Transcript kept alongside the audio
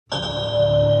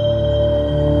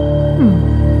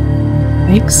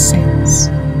makes sense.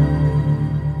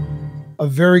 A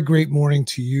very great morning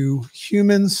to you,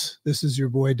 humans. This is your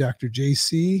boy, Dr.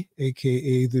 JC,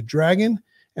 aka The Dragon,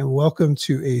 and welcome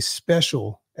to a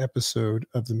special episode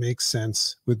of the Make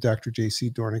Sense with Dr.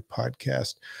 JC Doornick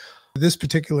podcast. This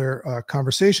particular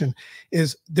conversation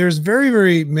is there's very,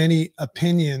 very many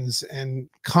opinions and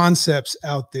concepts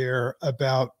out there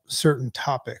about certain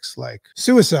topics, like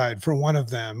suicide for one of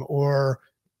them, or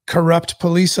corrupt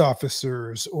police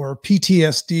officers, or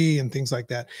PTSD and things like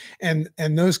that. And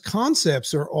those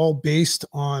concepts are all based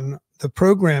on the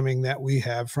programming that we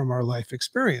have from our life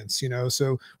experience,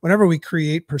 so whenever we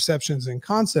create perceptions and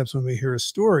concepts, when we hear a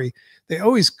story, they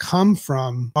always come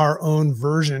from our own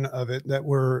version of it that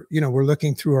we're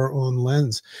looking through our own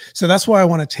lens. So that's why I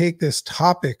want to take this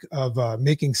topic of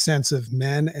making sense of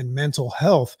men and mental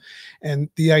health, and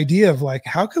the idea of like,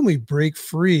 how can we break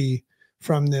free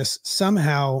from this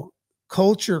somehow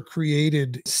culture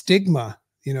created stigma,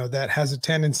 that has a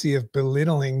tendency of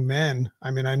belittling men.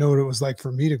 I mean, I know what it was like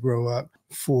for me to grow up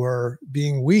for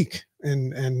being weak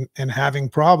and having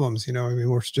problems,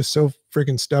 we're just so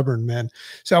freaking stubborn men.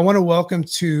 So I want to welcome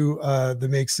to the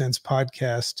Make Sense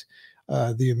podcast,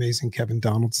 the amazing Kevin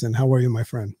Donaldson. How are you, my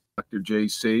friend? Dr.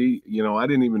 JC, I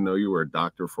didn't even know you were a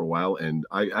doctor for a while, and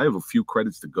I have a few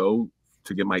credits to go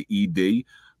to get my ED.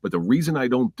 But the reason I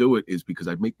don't do it is because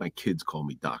I make my kids call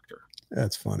me doctor.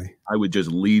 That's funny. I would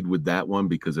just lead with that one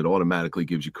because it automatically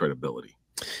gives you credibility.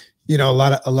 A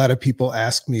lot of people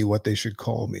ask me what they should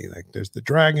call me. Like, there's the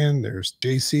Dragon, there's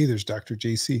JC, there's Dr.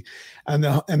 JC, and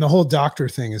the whole doctor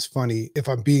thing is funny. If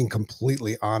I'm being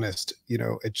completely honest,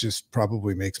 it just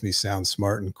probably makes me sound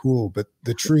smart and cool. But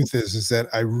the truth is that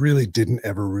I really didn't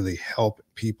ever really help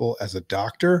people as a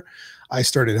doctor. I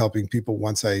started helping people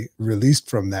once I released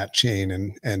from that chain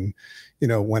and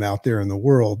went out there in the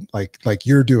world like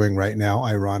you're doing right now,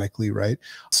 ironically, right?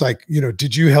 It's like,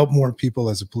 did you help more people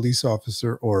as a police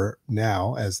officer or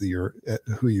now as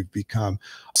who you've become?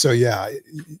 So yeah,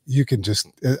 you can just,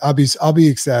 I'll be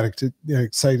ecstatic to,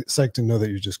 psyched to know that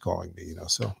you're just calling me,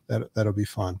 so that'll be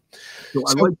fun. So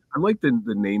I like the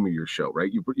name of your show,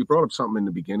 right? You brought up something in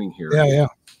the beginning here. Yeah.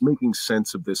 Making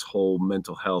sense of this whole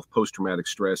mental health, post-traumatic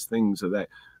stress, things of that.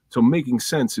 So making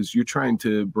sense is you're trying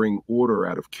to bring order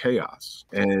out of chaos,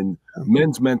 and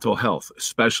men's mental health,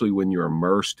 especially when you're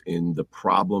immersed in the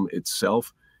problem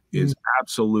itself, is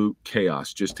absolute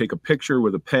chaos. Just take a picture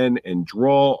with a pen and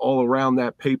draw all around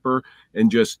that paper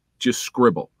and just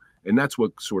scribble. And that's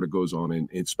what sort of goes on in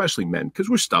especially men, because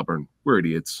we're stubborn, we're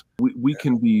idiots. We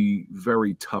can be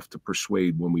very tough to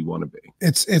persuade when we want to be.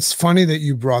 It's funny that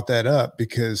you brought that up,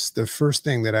 because the first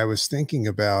thing that I was thinking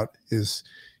about is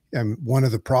one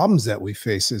of the problems that we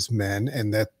face as men,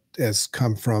 and that has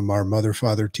come from our mother,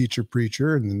 father, teacher,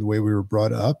 preacher, and the way we were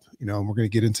brought up, and we're going to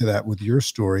get into that with your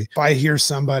story.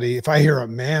 If I hear a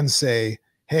man say,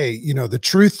 hey, the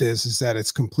truth is that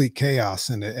it's complete chaos,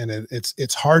 and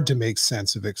it's hard to make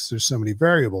sense of it because there's so many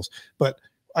variables. But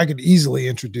I could easily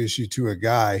introduce you to a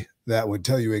guy that would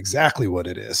tell you exactly what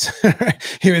it is.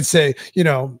 He would say,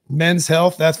 men's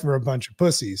health, that's for a bunch of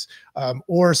pussies.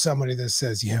 Or somebody that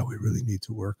says, yeah, we really need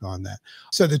to work on that.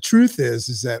 So the truth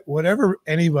is that whatever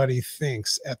anybody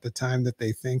thinks at the time that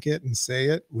they think it and say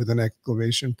it with an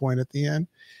exclamation point at the end,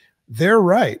 they're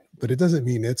right, but it doesn't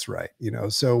mean it's right.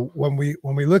 So when we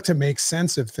look to make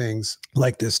sense of things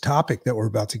like this topic that we're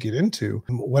about to get into,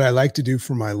 what I like to do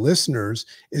for my listeners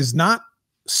is not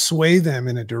sway them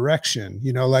in a direction,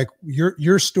 like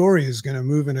your story is going to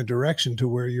move in a direction to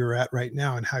where you're at right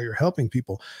now and how you're helping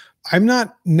people. I'm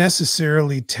not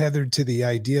necessarily tethered to the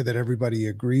idea that everybody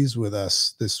agrees with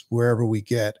us wherever we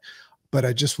get, but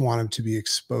I just want them to be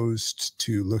exposed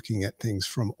to looking at things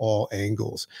from all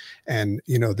angles. And,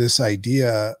 this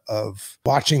idea of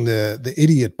watching the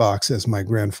idiot box, as my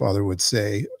grandfather would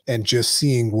say, and just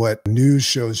seeing what news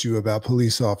shows you about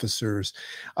police officers.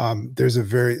 There's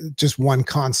just one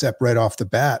concept right off the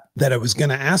bat that I was going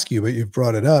to ask you, but you've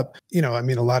brought it up. A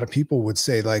lot of people would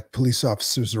say like police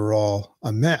officers are all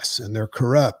a mess and they're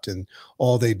corrupt and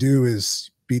all they do is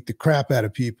beat the crap out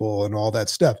of people and all that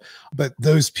stuff. But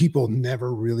those people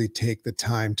never really take the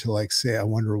time to like say, I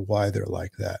wonder why they're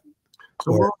like that,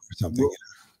 or something.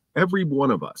 Every one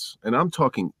of us, and I'm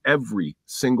talking every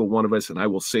single one of us, and I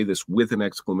will say this with an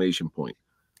exclamation point.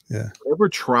 Yeah. Whatever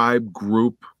tribe,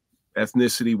 group,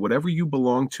 ethnicity, whatever you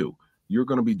belong to, you're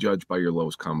going to be judged by your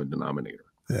lowest common denominator.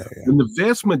 Yeah. And the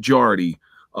vast majority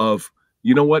of,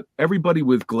 everybody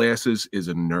with glasses is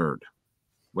a nerd.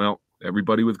 Well,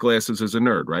 everybody with glasses is a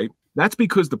nerd, right? That's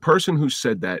because the person who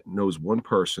said that knows one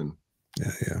person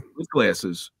with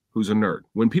glasses who's a nerd.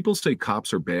 When people say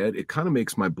cops are bad, it kind of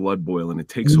makes my blood boil, and it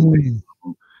takes away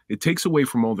It takes away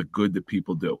from all the good that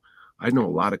people do. I know a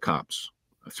lot of cops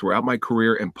throughout my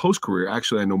career and post-career.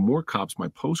 Actually, I know more cops my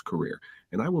post-career.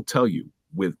 And I will tell you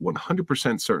with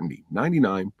 100% certainty,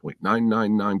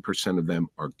 99.999% of them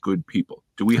are good people.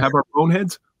 Do we have our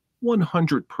boneheads?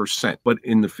 100%. But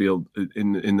in the field,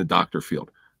 in the doctor field,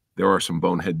 there are some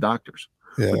bonehead doctors.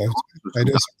 Yeah, I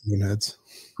know some boneheads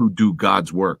who do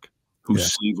God's work, who Yeah.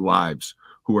 save lives,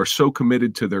 who are so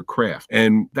committed to their craft.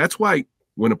 And that's why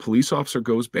when a police officer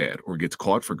goes bad or gets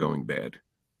caught for going bad,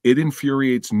 it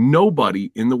infuriates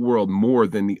nobody in the world more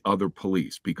than the other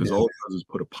police, because Yeah. all it does is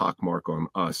put a pockmark on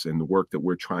us and the work that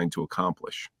we're trying to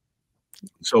accomplish.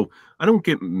 So I don't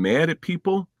get mad at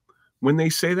people when they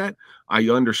say that. I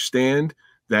understand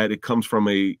that it comes from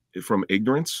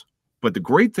ignorance. But the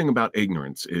great thing about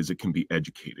ignorance is it can be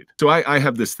educated. So I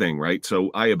have this thing, right?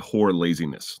 So I abhor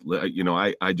laziness. You know,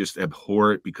 I just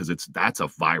abhor it because that's a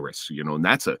virus, you know, and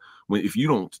if you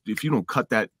don't cut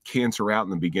that cancer out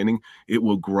in the beginning, it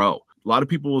will grow. A lot of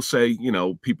people will say, you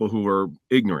know, people who are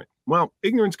ignorant. Well,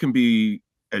 ignorance can be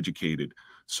educated.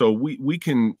 So we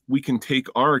can take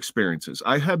our experiences.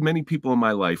 I have many people in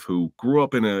my life who grew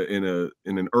up in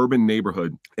an urban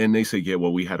neighborhood, and they say, yeah,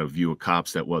 well, we had a view of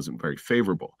cops that wasn't very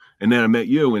favorable. And then I met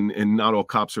you, and not all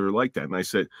cops are like that. And I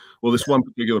said, well, this one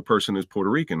particular person is Puerto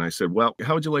Rican. I said, well,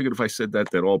 how would you like it if I said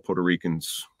that all Puerto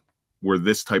Ricans were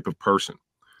this type of person?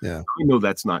 Yeah. I know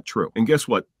that's not true. And guess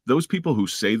what? Those people who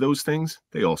say those things,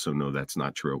 they also know that's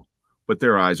not true. But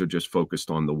their eyes are just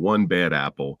focused on the one bad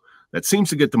apple that seems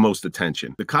to get the most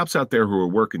attention. The cops out there who are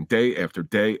working day after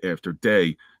day after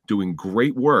day doing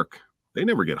great work, they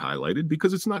never get highlighted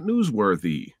because it's not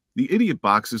newsworthy. The idiot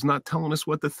box is not telling us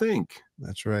what to think.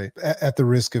 That's right. At the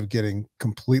risk of getting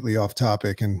completely off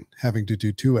topic and having to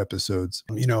do 2 episodes,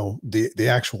 you know, the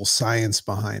actual science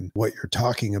behind what you're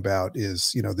talking about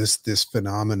is, you know, this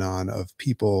phenomenon of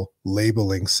people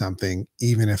labeling something,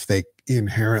 even if they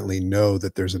inherently know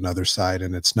that there's another side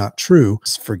and it's not true.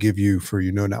 Forgive you for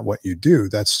you know not what you do.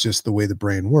 That's just the way the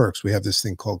brain works. We have this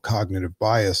thing called cognitive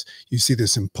bias. You see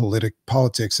this in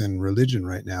politics and religion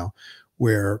right now,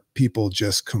 where people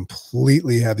just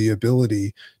completely have the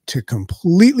ability to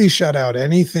completely shut out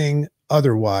anything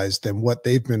otherwise than what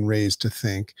they've been raised to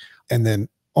think, and then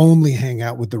only hang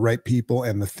out with the right people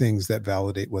and the things that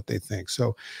validate what they think.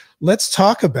 So let's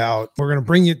talk about, we're going to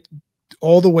bring you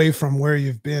all the way from where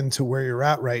you've been to where you're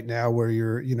at right now, where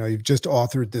you've just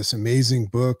authored this amazing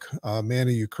book, Man, Are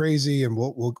You Crazy? And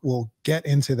we'll get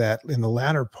into that in the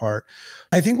latter part.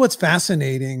 I think what's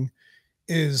fascinating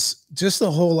is just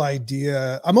the whole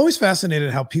idea. I'm always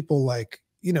fascinated how people, like,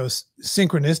 you know,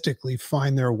 synchronistically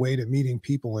find their way to meeting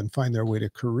people and find their way to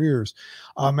careers.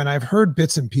 And I've heard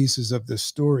bits and pieces of this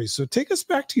story. So take us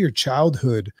back to your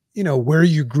childhood, you know, where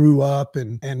you grew up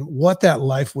and what that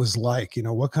life was like. You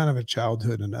know, what kind of a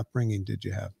childhood and upbringing did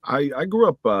you have? I grew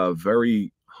up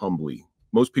very humbly.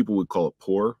 Most people would call it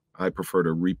poor. I prefer to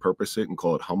repurpose it and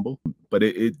call it humble. But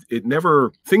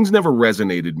things never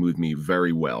resonated with me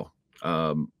very well.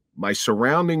 My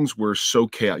surroundings were so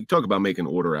chaotic. You talk about making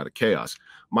order out of chaos.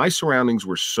 My surroundings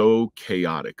were so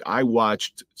chaotic. I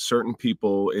watched certain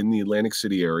people in the Atlantic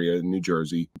City area in New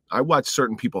Jersey. I watched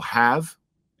certain people have,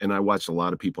 and I watched a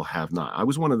lot of people have not. I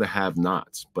was one of the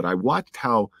have-nots, but I watched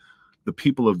how the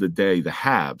people of the day, the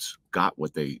haves, got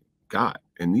what they got.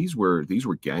 And these were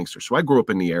gangsters. So I grew up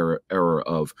in the era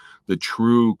of the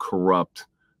true corrupt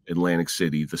Atlantic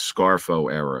City, the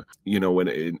Scarfo era, you know,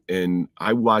 and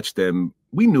I watched them.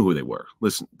 We knew who they were.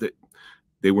 Listen,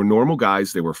 they were normal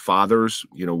guys. They were fathers.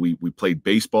 You know, we played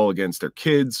baseball against their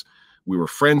kids. We were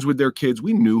friends with their kids.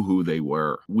 We knew who they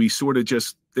were.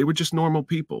 They were just normal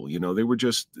people. You know, they were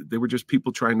just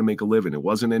people trying to make a living. It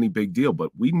wasn't any big deal,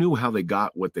 but we knew how they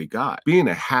got what they got. Being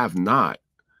a have not,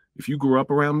 if you grew up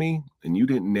around me and you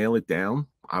didn't nail it down,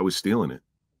 I was stealing it.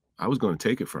 I was going to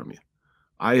take it from you.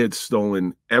 I had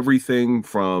stolen everything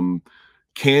from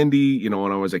candy. You know,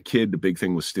 when I was a kid, the big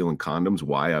thing was stealing condoms.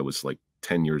 Why? I was like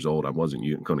 10 years old. I wasn't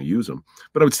going to use them,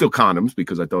 but I would steal condoms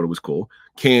because I thought it was cool.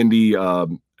 Candy.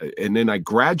 And then I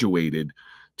graduated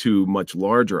to much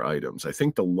larger items. I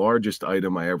think the largest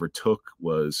item I ever took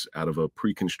was out of a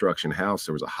pre-construction house.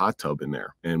 There was a hot tub in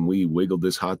there, and we wiggled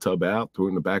this hot tub out, threw it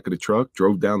in the back of the truck,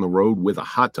 drove down the road with a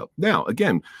hot tub. Now,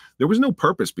 again, there was no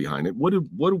purpose behind it. What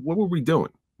were we doing?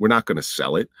 We're not going to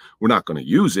sell it. We're not going to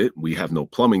use it. We have no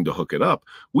plumbing to hook it up.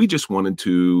 We just wanted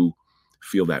to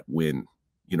feel that win.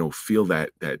 feel that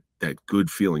good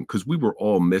feeling, because we were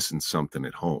all missing something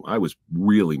at home. I was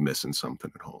really missing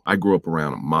something at home. I grew up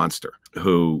around a monster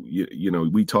who,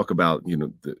 we talk about,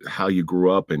 how you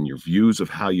grew up and your views of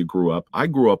how you grew up. I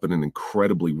grew up in an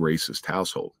incredibly racist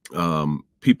household.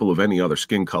 People of any other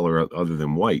skin color other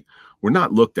than white were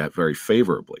not looked at very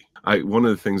favorably. One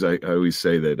of the things I always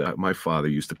say that my father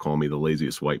used to call me the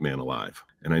laziest white man alive.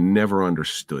 And I never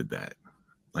understood that.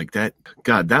 Like that,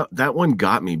 God, that one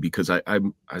got me, because I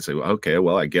say, well, okay,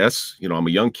 well, I guess, I'm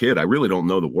a young kid. I really don't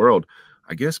know the world.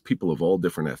 I guess people of all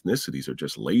different ethnicities are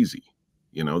just lazy.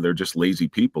 They're just lazy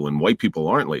people, and white people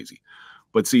aren't lazy.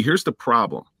 But see, here's the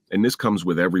problem. And this comes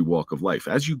with every walk of life.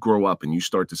 As you grow up and you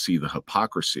start to see the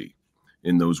hypocrisy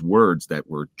in those words that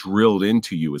were drilled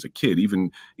into you as a kid,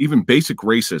 even basic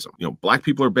racism, black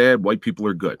people are bad, white people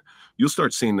are good. You'll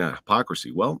start seeing that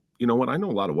hypocrisy. Well, you know what? I know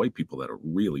a lot of white people that are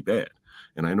really bad.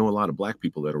 And I know a lot of black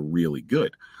people that are really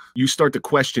good. You start to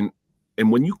question.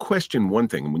 And when you question one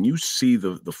thing, and when you see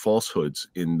the falsehoods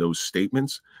in those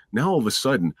statements, now all of a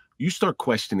sudden you start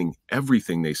questioning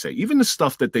everything they say, even the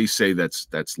stuff that they say that's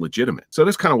legitimate. So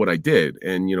that's kind of what I did.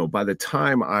 And, by the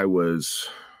time I was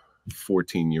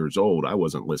 14 years old, I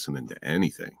wasn't listening to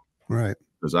anything. Right.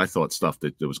 Because I thought stuff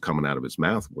that was coming out of his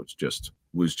mouth was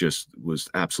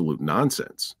absolute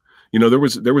nonsense. There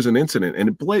was an incident, and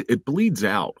it bleeds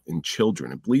out in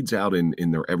children. It bleeds out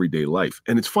in their everyday life.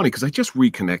 And it's funny because I just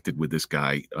reconnected with this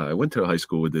guy. I went to high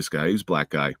school with this guy. He was a black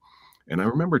guy. And I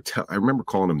remember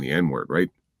calling him the N-word, right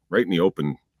in the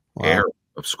open air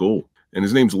of school. And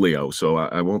his name's Leo, so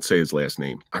I won't say his last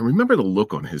name. I remember the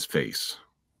look on his face.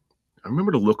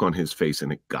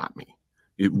 And it got me.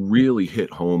 It really hit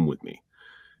home with me.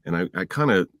 And I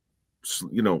kind of,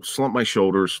 slumped my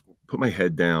shoulders, put my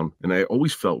head down, and I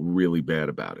always felt really bad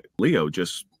about it. Leo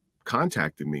just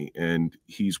contacted me, and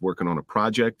he's working on a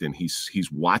project, and he's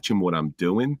watching what I'm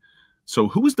doing. So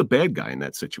who was the bad guy in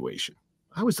that situation?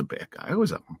 I was the bad guy. I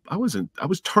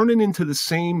was turning into the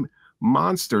same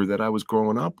monster that I was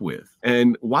growing up with.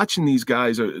 And watching these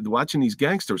guys, watching these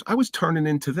gangsters, I was turning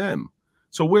into them.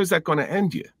 So where's that going to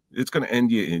end you? It's going to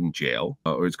end you in jail,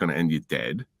 or it's going to end you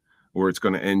dead, or it's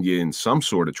going to end you in some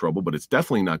sort of trouble, but it's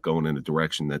definitely not going in a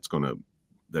direction that's going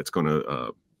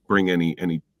to bring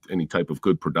any type of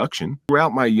good production.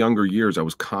 Throughout my younger years, I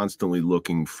was constantly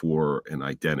looking for an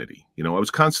identity. I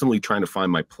was constantly trying to find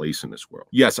my place in this world.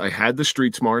 Yes, I had the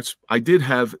street smarts. I did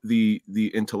have the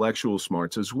intellectual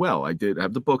smarts as well. I did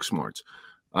have the book smarts.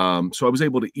 So I was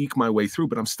able to eke my way through,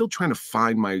 but I'm still trying to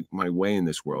find my way in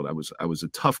this world. I was a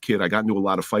tough kid. I got into a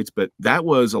lot of fights, but that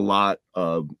was a lot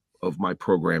of my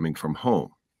programming from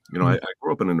home. I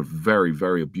grew up in a very,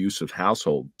 very abusive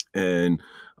household, and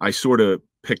I sort of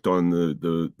picked on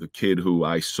the kid who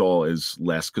I saw as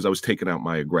less, because I was taking out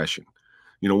my aggression.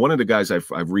 One of the guys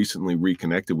I've recently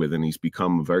reconnected with, and he's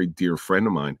become a very dear friend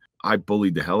of mine. I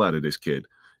bullied the hell out of this kid,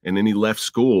 and then he left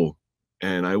school,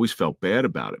 and I always felt bad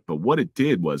about it. But what it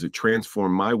did was it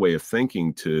transformed my way of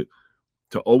thinking to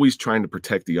always trying to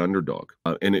protect the underdog.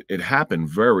 And it happened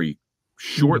very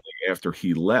shortly after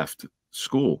he left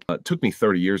school. It took me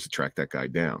 30 years to track that guy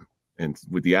down. And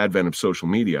with the advent of social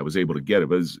media, I was able to get it.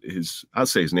 But I'll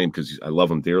say his name because I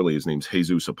love him dearly. His name's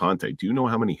Jesus Aponte. Do you know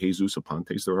how many Jesus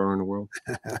Apontes there are in the world?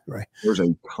 Right. There's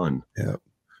a ton. Yeah.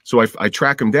 So I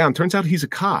track him down. Turns out he's a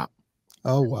cop.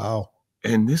 Oh, wow.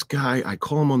 And this guy, I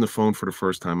call him on the phone for the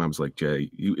first time. I was like, Jay,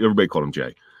 everybody called him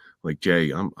Jay. Like,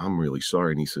 Jay, I'm really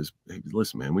sorry. And he says, hey,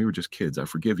 listen, man, we were just kids. I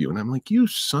forgive you. And I'm like, you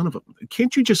son of a,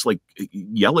 can't you just like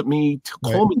yell at me,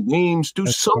 call me names, do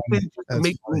something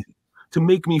to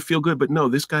make me feel good? But no,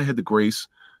 this guy had the grace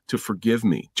to forgive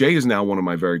me. Jay is now one of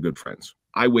my very good friends.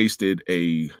 I wasted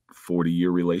a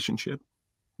 40-year relationship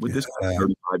with this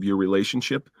 35-year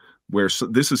relationship, where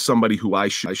this is somebody who I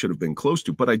should have been close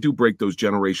to, but I do break those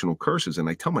generational curses. And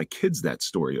I tell my kids that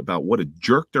story about what a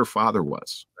jerk their father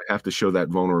was. I have to show that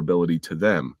vulnerability to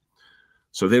them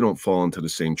so they don't fall into the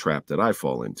same trap that I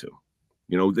fall into.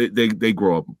 They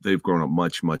grow up, they've grown up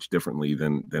much, much differently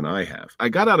than I have. I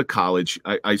got out of college.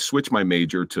 I switched my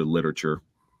major to literature.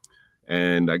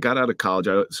 And I got out of college,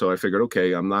 so I figured,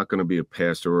 okay, I'm not going to be a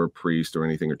pastor or a priest or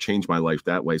anything or change my life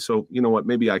that way. So you know what?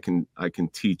 Maybe I can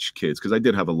teach kids, because I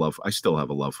still have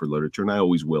a love for literature, and I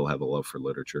always will have a love for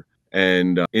literature.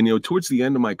 And towards the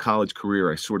end of my college career,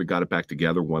 I sort of got it back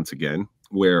together once again,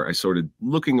 where I started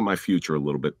looking at my future a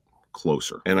little bit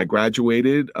closer. And I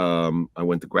graduated. I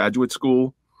went to graduate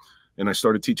school. And I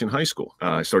started teaching high school.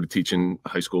 I started teaching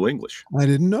high school English. I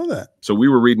didn't know that. So we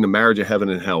were reading The Marriage of Heaven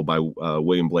and Hell by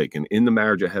William Blake. And in The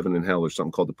Marriage of Heaven and Hell, there's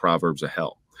something called the Proverbs of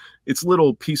Hell. It's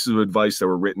little pieces of advice that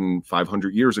were written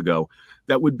 500 years ago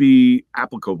that would be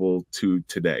applicable to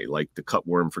today, like the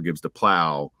cutworm forgives the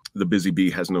plow, the busy bee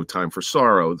has no time for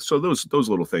sorrow. So those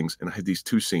little things. And I had these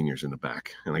two seniors in the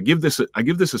back, and I give this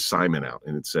assignment out,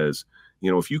 and it says,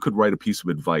 you know, if you could write a piece of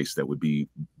advice that would be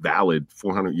valid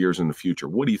 400 years in the future,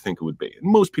 what do you think it would be?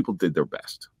 And most people did their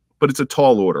best, but it's a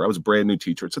tall order. I was a brand new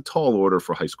teacher. It's a tall order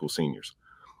for high school seniors.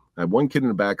 I had one kid in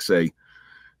the back say,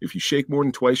 if you shake more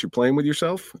than twice, you're playing with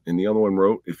yourself. And the other one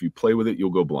wrote, if you play with it, you'll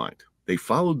go blind. They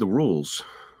followed the rules.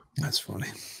 That's funny.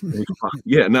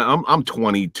 Yeah. Now I'm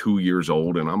 22 years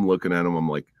old, and I'm looking at them. I'm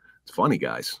like, it's funny,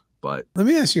 guys. But let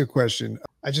me ask you a question.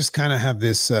 I just kind of have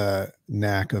this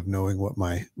knack of knowing what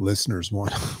my listeners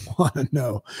want to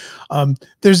know.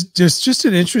 There's just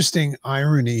an interesting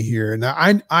irony here. Now,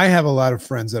 I have a lot of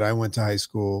friends that I went to high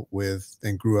school with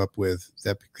and grew up with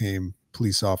that became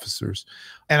police officers.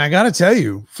 And I got to tell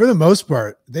you, for the most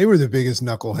part, they were the biggest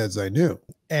knuckleheads I knew.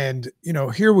 And, you know,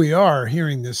 here we are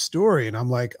hearing this story, and I'm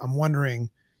wondering,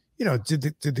 you know, did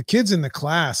the kids in the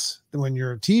class when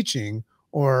you're teaching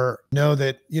or know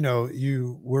that, you know,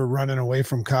 you were running away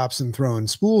from cops and throwing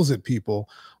spools at people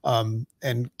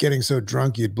and getting so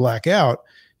drunk you'd black out?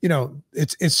 You know,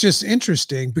 it's just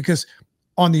interesting because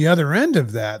on the other end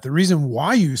of that, the reason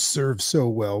why you serve so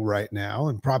well right now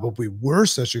and probably were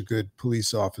such a good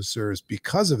police officer is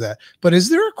because of that. But is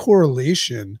there a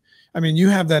correlation? I mean, you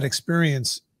have that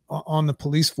experience on the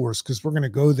police force, because we're going to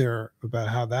go there about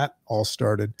how that all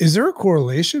started. Is there a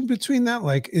correlation between that?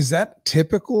 Like, is that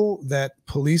typical that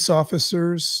police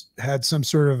officers had some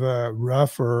sort of a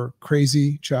rough or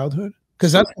crazy childhood?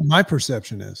 Because that's what my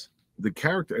perception is. The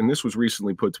character, and this was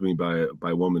recently put to me by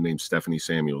a woman named Stephanie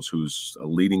Samuels, who's a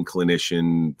leading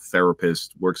clinician,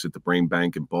 therapist, works at the Brain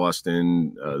Bank in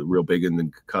Boston, real big in the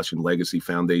Concussion Legacy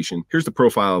Foundation. Here's the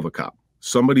profile of a cop.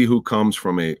 Somebody who comes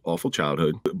from an awful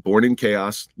childhood, born in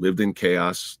chaos, lived in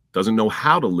chaos, doesn't know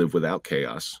how to live without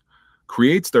chaos,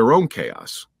 creates their own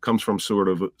chaos, comes from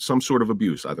some sort of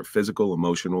abuse, either physical,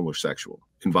 emotional, or sexual,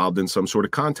 involved in some sort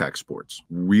of contact sports,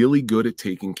 really good at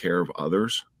taking care of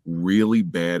others, really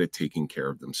bad at taking care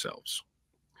of themselves.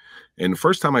 And the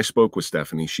first time I spoke with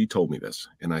Stephanie, she told me this.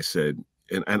 And I said,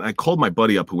 and I called my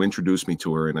buddy up who introduced me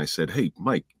to her. And I said, hey,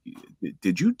 Mike,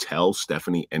 did you tell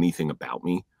Stephanie anything about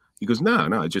me? He goes, no,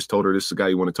 I just told her this is the guy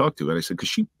you want to talk to. And I said, because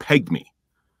she pegged me.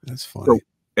 That's funny. So,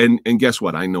 and guess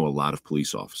what? I know a lot of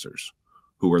police officers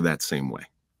who are that same way.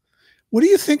 What do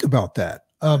you think about that?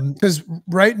 Because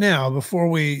right now, before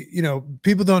we, you know,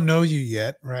 people don't know you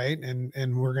yet, right?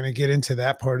 And we're going to get into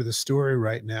that part of the story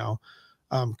right now.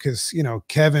 Because, you know,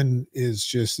 Kevin is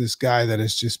just this guy that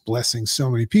is just blessing so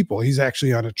many people. He's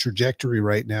actually on a trajectory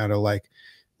right now to like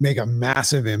make a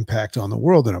massive impact on the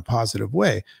world in a positive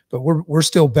way. But we're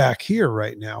still back here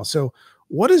right now. So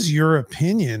what is your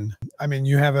opinion? I mean,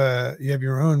 you have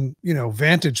your own, you know,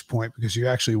 vantage point because you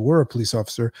actually were a police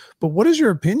officer, but what is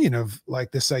your opinion of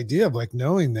like this idea of like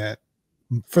knowing that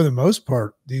for the most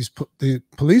part, the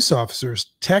police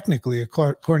officers technically,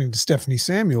 according to Stephanie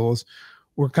Samuels,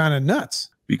 were kind of nuts?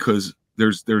 Because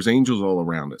there's angels all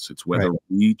around us. It's whether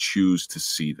we choose to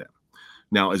see them.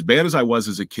 Now, as bad as I was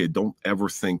as a kid, don't ever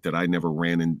think that I never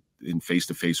ran in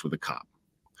face-to-face with a cop.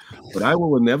 But I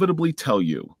will inevitably tell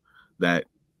you that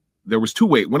there was two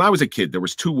ways. When I was a kid, there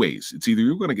was two ways. It's either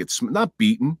you're going to get not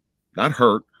beaten, not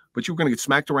hurt, but you're going to get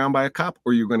smacked around by a cop,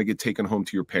 or you're going to get taken home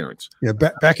to your parents. Yeah,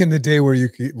 back in the day where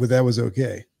that was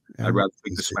okay. I'd rather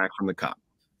take the smack from the cop.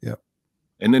 Yeah.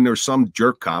 And then there's some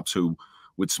jerk cops who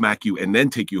would smack you and then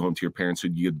take you home to your parents, so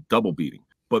you get double beating.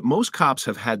 But most cops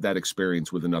have had that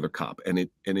experience with another cop, and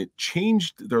it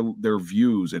changed their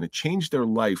views, and it changed their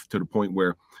life to the point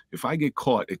where if I get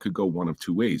caught, it could go one of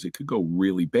two ways. It could go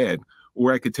really bad,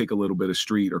 or I could take a little bit of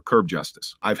street or curb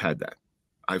justice. I've had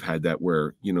that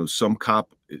where, you know, some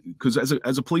cop, because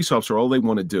as a police officer, all they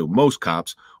want to do, most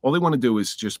cops, all they want to do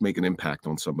is just make an impact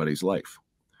on somebody's life.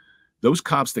 Those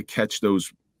cops that catch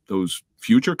those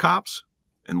future cops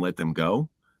and let them go,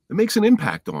 it makes an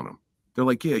impact on them. They're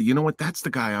like, yeah, you know what? That's the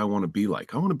guy I want to be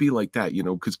like. I want to be like that, you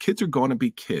know, because kids are going to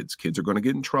be kids. Kids are going to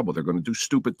get in trouble. They're going to do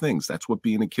stupid things. That's what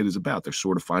being a kid is about. They're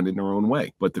sort of finding their own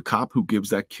way. But the cop who gives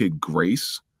that kid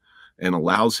grace and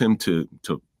allows him to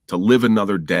live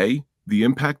another day, the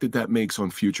impact that makes on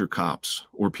future cops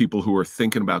or people who are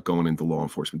thinking about going into law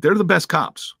enforcement, they're the best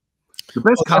cops. The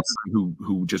best cops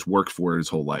who just worked for it his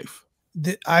whole life.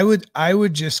 I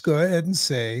would just go ahead and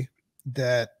say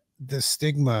that the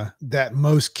stigma that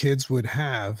most kids would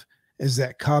have is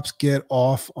that cops get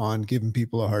off on giving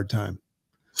people a hard time.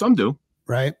 Some do.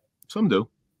 Right? Some do.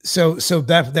 So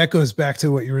that goes back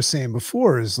to what you were saying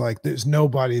before, is like there's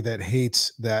nobody that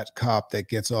hates that cop that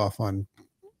gets off on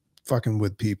fucking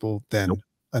with people than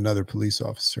another police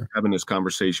officer. Having this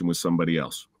conversation with somebody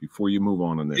else before you move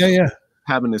on this. Yeah, yeah.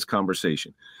 Having this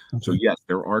conversation. Okay. So yes,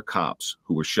 there are cops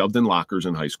who were shoved in lockers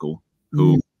in high school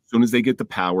who, as soon as they get the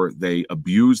power, they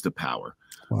abuse the power.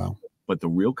 Wow. But the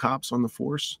real cops on the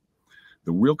force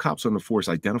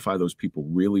identify those people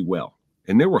really well.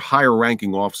 And there were higher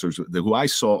ranking officers who I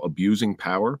saw abusing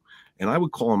power, and I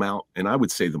would call them out and I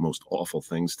would say the most awful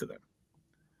things to them.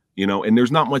 You know, and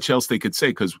there's not much else they could say,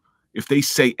 because if they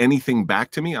say anything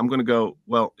back to me, I'm going to go,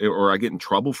 well, or I get in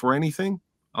trouble for anything,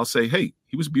 I'll say, hey,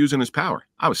 he was abusing his power.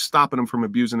 I was stopping him from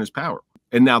abusing his power.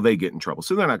 And now they get in trouble.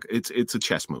 So they're not, it's a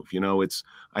chess move. You know,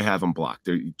 I have them blocked.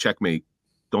 They're, checkmate.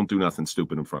 Don't do nothing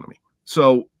stupid in front of me.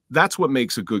 So that's what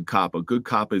makes a good cop. A good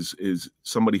cop is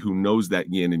somebody who knows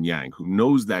that yin and yang, who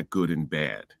knows that good and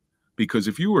bad. Because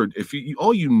if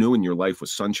all you knew in your life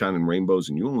was sunshine and rainbows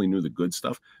and you only knew the good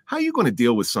stuff, how are you going to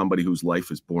deal with somebody whose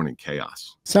life is born in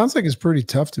chaos? Sounds like it's pretty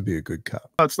tough to be a good cop.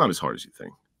 It's not as hard as you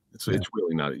think. It's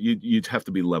really not. You'd have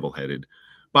to be level-headed.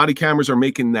 Body cameras are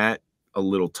making that a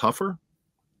little tougher.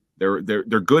 They're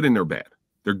good and they're bad.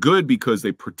 They're good because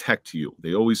they protect you.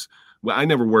 They always. Well, I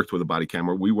never worked with a body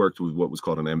camera. We worked with what was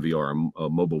called an MVR, a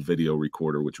mobile video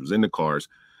recorder, which was in the cars.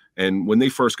 And when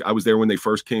I was there when they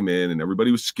first came in, and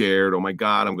everybody was scared. Oh my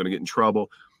God, I'm going to get in trouble.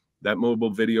 That mobile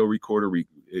video recorder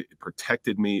it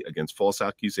protected me against false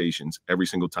accusations every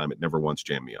single time. It never once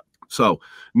jammed me up. So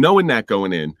knowing that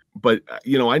going in, but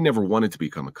you know, I never wanted to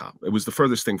become a cop. It was the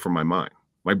furthest thing from my mind.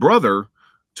 My brother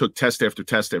took test after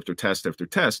test after test after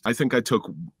test.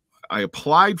 I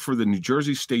applied for the New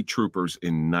Jersey State Troopers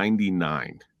in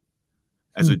 '99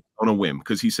 on a whim,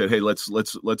 because he said, hey, let's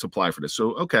apply for this.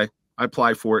 So okay, I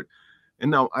applied for it, and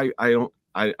now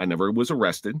I never was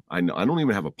arrested. I don't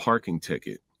even have a parking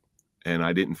ticket, and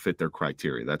I didn't fit their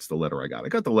criteria. That's the letter I got. I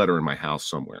got the letter in my house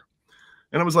somewhere,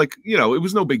 and I was like, you know, it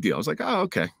was no big deal. I was like, oh,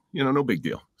 okay, you know, no big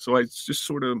deal. So I just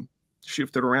sort of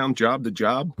shifted around job to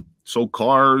job, sold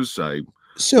cars.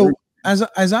 So as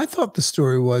I thought the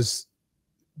story was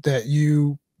that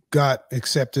you got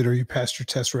accepted or you passed your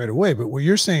test right away, but what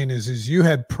you're saying is you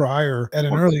had prior at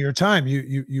an earlier time,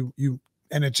 you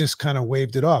and it just kind of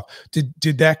waved it off.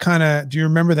 Did that kind of, do you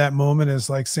remember that moment as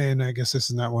like saying, I guess this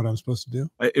is not what I'm supposed to do?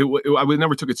 I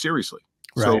never took it seriously.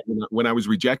 Right. So when I was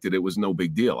rejected, it was no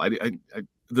big deal.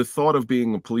 The thought of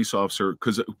being a police officer,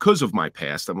 because of my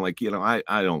past, I'm like, you know,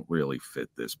 I don't really fit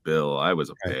this bill. I was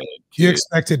a bad kid. You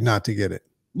expected not to get it.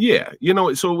 Yeah, you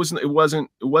know, so it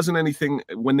wasn't anything.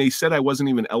 When they said I wasn't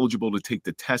even eligible to take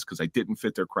the test because I didn't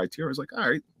fit their criteria, I was like, all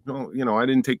right, well, you know, I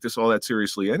didn't take this all that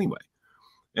seriously anyway,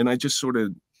 and I just sort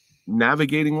of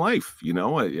navigating life. You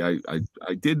know,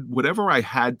 I did whatever I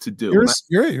had to do.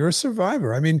 You're a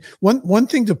survivor. I mean, one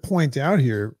thing to point out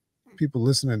here, people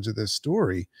listening to this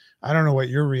story, I don't know what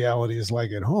your reality is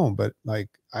like at home, but like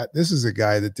this is a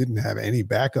guy that didn't have any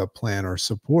backup plan or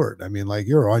support. I mean, like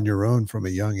you're on your own from a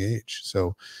young age.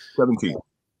 So 17.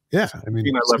 Yeah. I mean,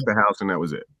 I left the house and that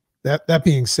was it. That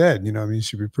being said, you know, I mean, you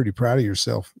should be pretty proud of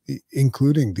yourself,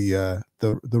 including the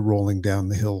rolling down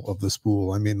the hill of the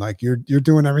spool. I mean, like you're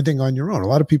doing everything on your own. A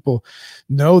lot of people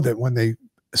know that when they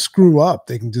screw up,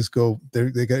 they can just go,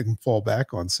 they can fall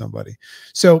back on somebody.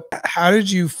 So how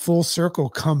did you full circle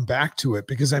come back to it?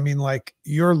 Because I mean, like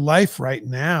your life right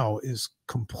now is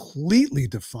completely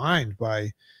defined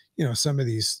by, you know, some of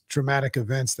these traumatic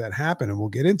events that happen, and we'll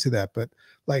get into that, but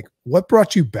like what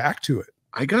brought you back to it?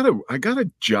 I got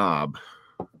a job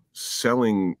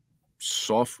selling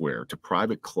software to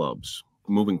private clubs,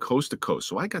 moving coast to coast.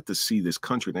 So I got to see this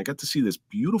country, and I got to see this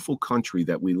beautiful country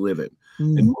that we live in.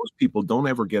 And most people don't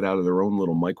ever get out of their own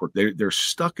little micro. They're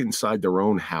stuck inside their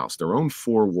own house, their own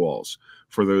four walls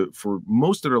for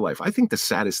most of their life. I think the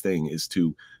saddest thing is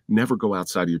to never go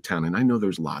outside of your town. And I know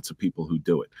there's lots of people who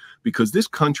do it, because this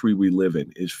country we live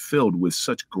in is filled with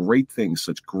such great things,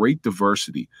 such great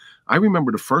diversity. I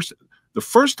remember the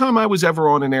first time I was ever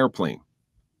on an airplane,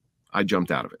 I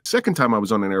jumped out of it. Second time I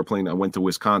was on an airplane, I went to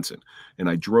Wisconsin, and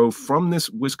I drove from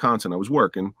Wisconsin. I was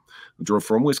working. I drove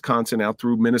from Wisconsin out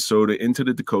through Minnesota into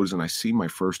the Dakotas, and I see my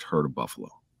first herd of buffalo.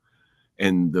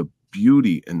 And the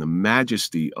beauty and the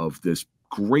majesty of this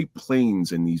great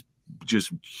plains and these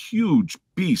just huge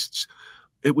beasts,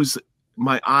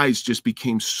 my eyes just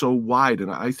became so wide. And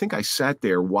I think I sat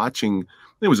there watching.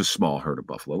 It was a small herd of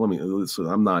buffalo.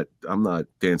 I'm not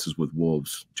Dances with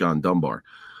Wolves, John Dunbar.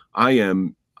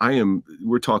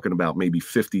 We're talking about maybe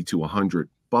 50 to 100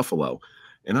 buffalo.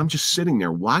 And I'm just sitting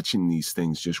there watching these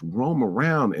things just roam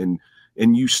around.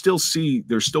 And you still see,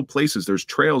 there's still places, there's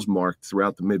trails marked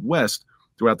throughout the Midwest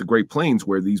throughout the Great Plains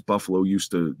where these buffalo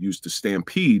used to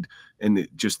stampede, and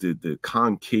the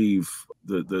concave,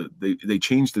 they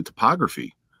changed the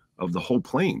topography of the whole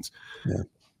plains. Yeah.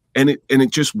 And it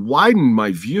just widened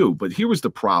my view. But here was the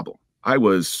problem. I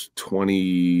was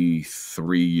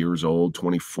 23 years old,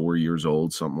 24 years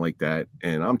old, something like that.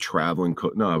 And I'm traveling.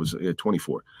 No, I was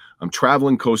 24. I'm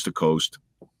traveling coast to coast,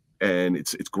 and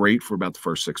it's great for about the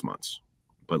first 6 months.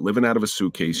 But living out of a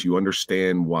suitcase, you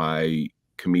understand why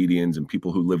comedians and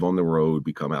people who live on the road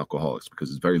become alcoholics, because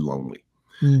it's very lonely.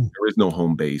 There is no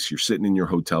home base. You're sitting in your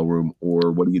hotel room,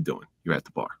 or what are you doing? You're at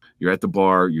the bar. You're at the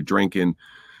bar, you're drinking.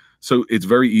 So it's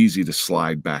very easy to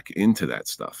slide back into that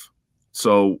stuff.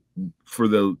 So for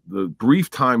the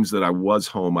brief times that I was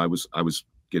home, I was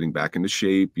getting back into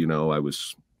shape. You know, I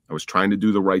was trying to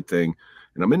do the right thing.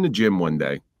 And I'm in the gym one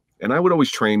day, and I would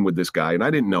always train with this guy, and I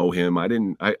didn't know him. I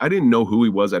didn't know who he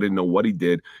was. I didn't know what he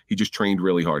did. He just trained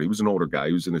really hard. He was an older guy.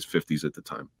 He was in his 50s at the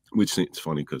time, which seems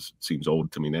funny because it seems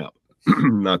old to me now.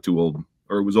 Not too old,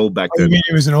 or it was old back then. You mean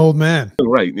he was an old man?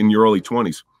 Right, in your early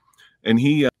 20s. And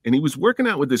he was working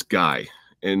out with this guy,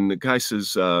 and the guy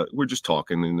says, we're just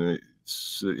talking, and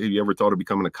have you ever thought of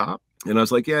becoming a cop? And I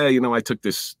was like, yeah, you know, I took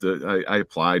this, I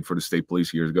applied for the state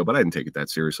police years ago, but I didn't take it that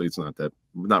seriously. It's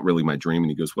not really my dream.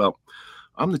 And he goes, well,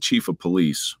 I'm the chief of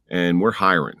police, and we're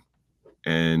hiring,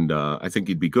 and I think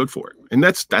you'd be good for it. And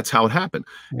that's how it happened.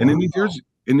 Wow. And in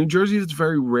New Jersey, it's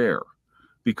very rare,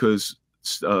 because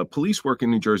police work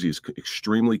in New Jersey is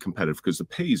extremely competitive because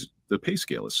the pay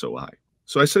scale is so high.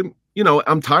 So I said, you know,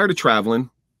 I'm tired of traveling,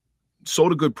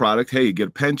 sold a good product. Hey, you get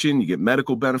a pension, you get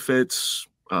medical benefits.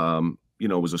 You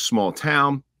know, it was a small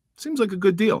town. Seems like a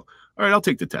good deal. All right, I'll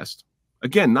take the test.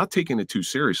 Again, not taking it too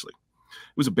seriously.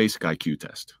 It was a basic IQ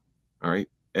test. All right.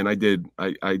 And I did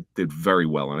very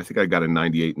well. And I think I got a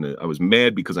 98. And I was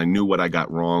mad because I knew what I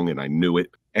got wrong, and I knew it.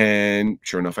 And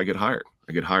sure enough, I get hired.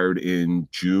 I get hired in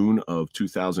June of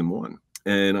 2001.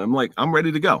 And I'm like, I'm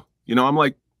ready to go. You know, I'm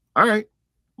like, all right,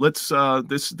 let's,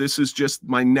 this is just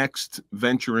my next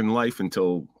venture in life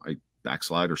until I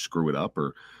backslide or screw it up,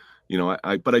 or, you know,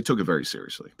 but I took it very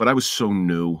seriously. But I was so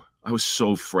new. I was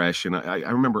so fresh. And I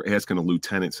remember asking a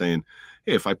lieutenant saying,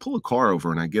 hey, if I pull a car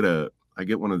over and I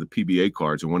get one of the PBA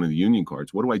cards or one of the union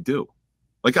cards, what do I do?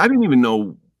 Like, I didn't even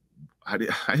know. I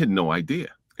had no idea.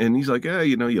 And he's like, yeah,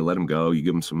 you know, you let him go. You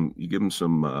give him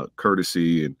some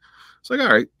courtesy. And it's like,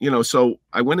 all right, you know. So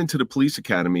I went into the police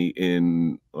academy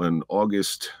on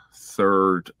August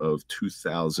 3rd of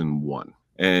 2001.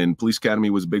 And police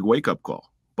academy was a big wake up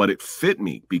call, but it fit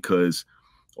me because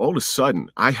all of a sudden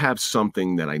I have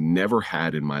something that I never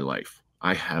had in my life.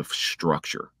 I have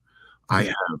structure. I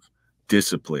have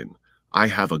discipline. I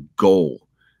have a goal,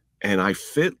 and I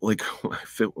fit like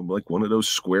one of those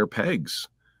square pegs.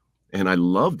 And I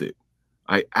loved it.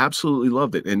 I absolutely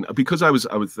loved it. And because I was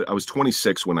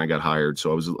 26 when I got hired,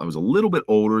 so I was a little bit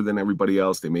older than everybody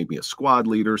else. They made me a squad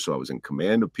leader, so I was in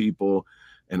command of people,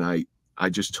 and I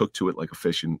just took to it like a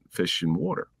fish in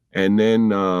water. And then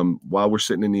while we're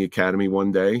sitting in the academy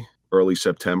one day, early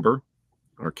September,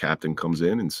 our captain comes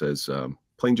in and says,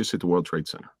 plane just hit the World Trade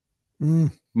Center.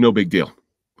 No big deal.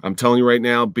 I'm telling you right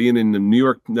now, being in the New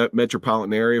York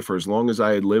metropolitan area for as long as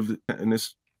I had lived in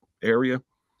this area,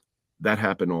 that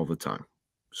happened all the time.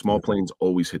 Small planes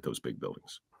always hit those big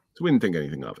buildings. So we didn't think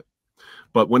anything of it.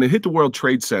 But when it hit the World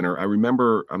Trade Center, I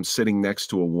remember I'm sitting next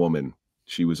to a woman.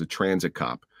 She was a transit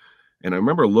cop. And I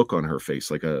remember a look on her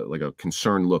face, like a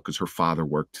concerned look, because her father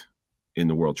worked in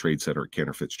the World Trade Center at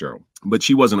Cantor Fitzgerald. But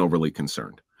she wasn't overly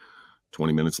concerned.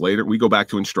 20 minutes later, we go back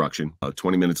to instruction.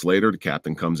 20 minutes later, the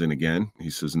captain comes in again. He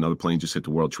says, another plane just hit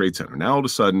the World Trade Center. Now, all of a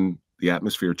sudden, the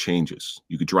atmosphere changes.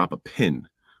 You could drop a pin.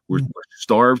 We're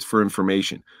starved for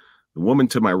information. The woman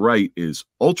to my right is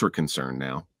ultra concerned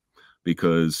now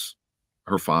because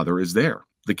her father is there.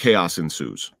 The chaos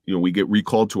ensues. You know, we get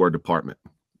recalled to our department,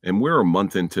 and we're a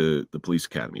month into the police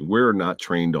academy. We're not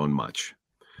trained on much.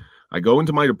 I go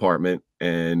into my department,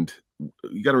 and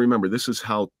you got to remember, this is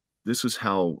how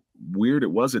weird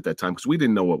it was at that time, because we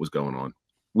didn't know what was going on.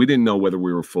 We didn't know whether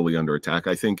we were fully under attack.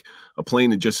 I think a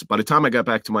plane had just, by the time I got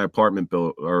back to my apartment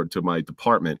or to my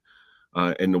department,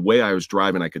 and the way I was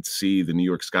driving, I could see the New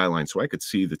York skyline. So I could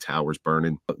see the towers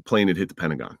burning. A plane had hit the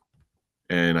Pentagon.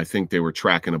 And I think they were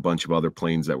tracking a bunch of other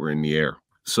planes that were in the air.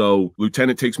 So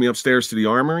Lieutenant takes me upstairs to the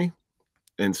armory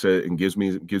and gives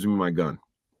me my gun.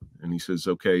 And he says,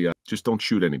 okay, just don't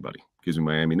shoot anybody. Gives me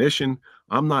my ammunition.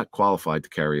 I'm not qualified to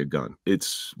carry a gun.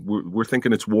 We're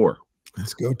thinking it's war.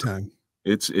 It's go time.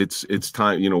 It's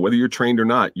time. You know, whether you're trained or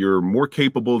not, you're more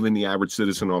capable than the average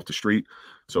citizen off the street.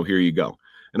 So here you go.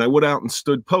 And I went out and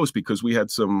stood post because we had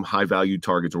some high value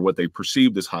targets, or what they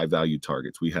perceived as high value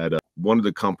targets. We had one of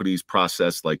the companies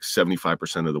processed like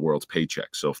 75% of the world's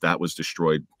paychecks. So if that was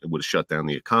destroyed, it would have shut down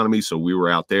the economy. So we were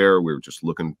out there, we were just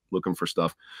looking for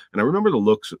stuff. And I remember the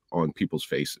looks on people's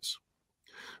faces.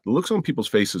 The looks on people's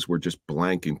faces were just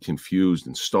blank and confused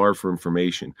and starved for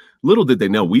information. Little did they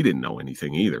know we didn't know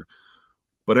anything either.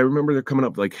 But I remember they're coming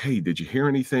up like, "Hey, did you hear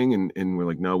anything?" And we're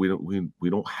like, "No, we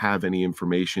don't have any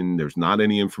information. There's not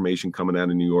any information coming out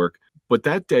of New York." But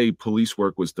that day, police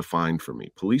work was defined for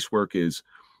me. Police work is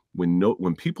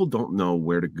when people don't know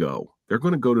where to go, they're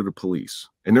going to go to the police,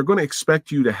 and they're going to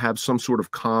expect you to have some sort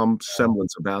of calm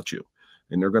semblance about you.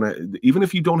 And they're going to, even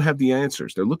if you don't have the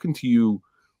answers, they're looking to you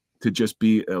to just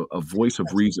be a voice of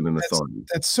reason and authority.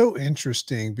 That's so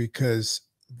interesting because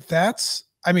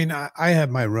I mean, I have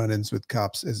my run-ins with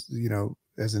cops as, you know,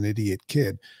 as an idiot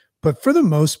kid, but for the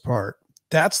most part,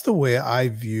 that's the way I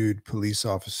viewed police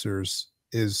officers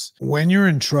is when you're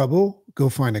in trouble, go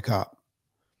find a cop.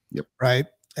 Yep. Right.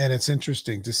 And it's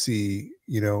interesting to see,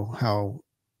 you know, how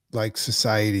like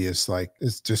society is like,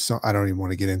 it's just, so, I don't even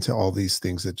want to get into all these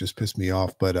things that just piss me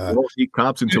off, but we don't need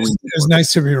cops until it's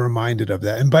nice to be reminded of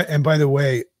that. And by the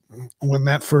way, when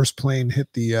that first plane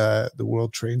hit the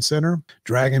World Trade Center,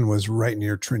 Dragon was right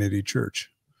near Trinity Church.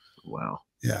 Wow.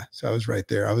 Yeah, so I was right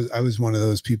there. I was one of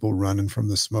those people running from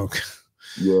the smoke.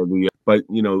 Yeah, but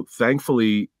you know,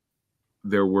 thankfully,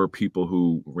 there were people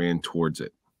who ran towards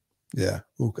it. Yeah,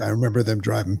 I remember them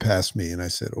driving past me, and I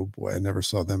said, "Oh boy, I never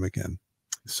saw them again."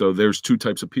 So there's two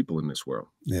types of people in this world.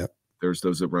 Yeah. There's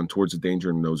those that run towards the danger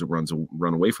and those that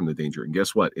run away from the danger. And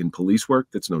guess what? In police work,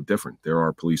 that's no different. There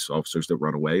are police officers that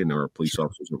run away and there are police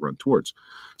officers that run towards.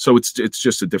 So it's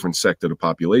just a different sect of the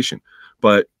population.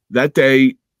 But that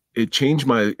day, it changed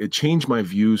my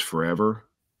views forever.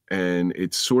 And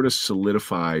it sort of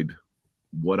solidified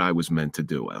what I was meant to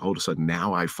do. All of a sudden,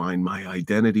 now I find my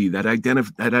identity, that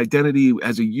identity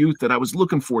as a youth that I was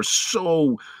looking for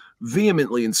so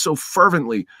vehemently and so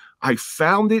fervently. I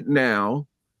found it now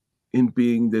in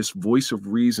being this voice of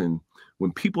reason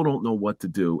when people don't know what to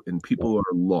do and people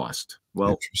are lost.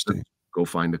 Well, go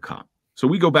find a cop. So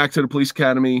we go back to the police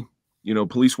academy. You know,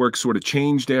 police work sort of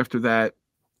changed after that.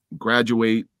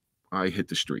 Graduate, I hit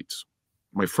the streets.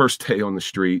 My first day on the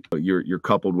street, you're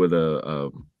coupled with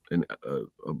a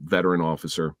veteran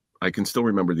officer. I can still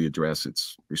remember the address.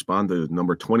 It's respond to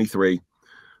number 23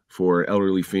 for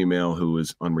elderly female who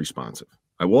is unresponsive.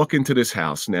 I walk into this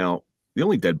house. Now, the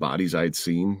only dead bodies I had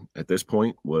seen at this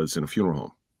point was in a funeral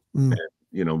home. And,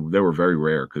 you know, they were very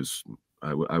rare because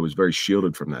I was very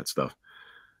shielded from that stuff.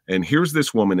 And here's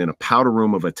this woman in a powder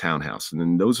room of a townhouse. And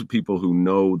then those are people who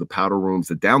know the powder rooms,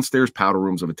 the downstairs powder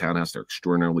rooms of a townhouse, they're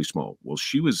extraordinarily small. Well,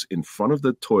 she was in front of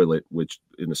the toilet, which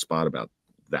in a spot about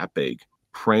that big,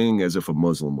 praying as if a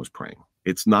Muslim was praying.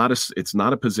 It's not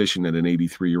a position that an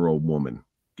 83-year-old woman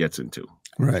gets into.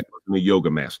 Right. I'm a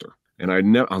yoga master. And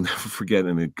I'll never forget.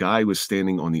 And the guy was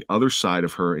standing on the other side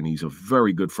of her, and he's a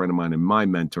very good friend of mine and my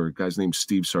mentor. The guy's name's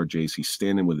Steve Sarjace. He's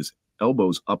standing with his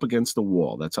elbows up against the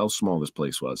wall. That's how small this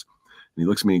place was. And he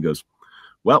looks at me and goes,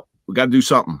 "Well, we got to do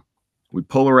something." We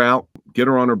pull her out, get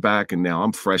her on her back, and now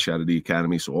I'm fresh out of the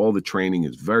academy, so all the training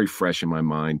is very fresh in my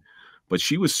mind. But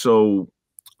she was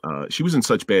she was in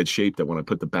such bad shape that when I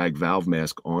put the bag valve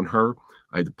mask on her,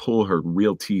 I had to pull her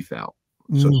real teeth out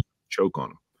so she could choke on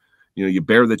them. You know, you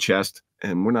bare the chest,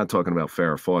 and we're not talking about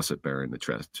Farrah Fawcett baring the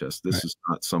chest. This is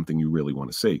not something you really want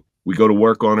to see. We go to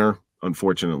work on her.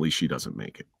 Unfortunately, she doesn't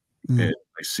make it. And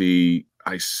I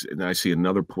see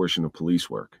another portion of police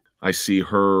work. I see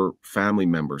her family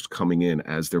members coming in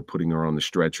as they're putting her on the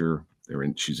stretcher.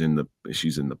 She's in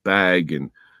the bag, and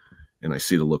I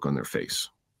see the look on their face,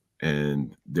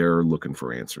 and they're looking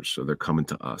for answers. So they're coming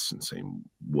to us and saying,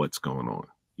 "What's going on?"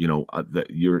 You know, that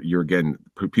you're again,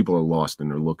 people are lost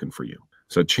and they're looking for you.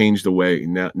 So it changed the way.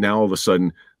 Now all of a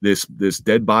sudden, this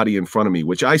dead body in front of me,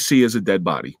 which I see as a dead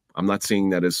body. I'm not seeing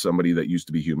that as somebody that used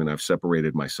to be human. I've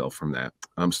separated myself from that.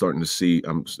 I'm starting to see,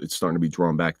 it's starting to be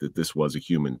drawn back that this was a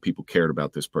human. People cared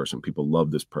about this person. People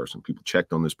loved this person. People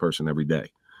checked on this person every day.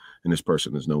 And this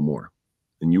person is no more.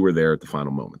 And you were there at the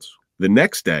final moments. The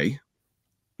next day,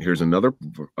 here's another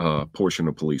portion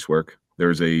of police work.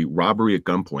 There's a robbery at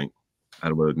gunpoint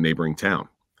out of a neighboring town.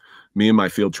 Me and my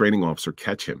field training officer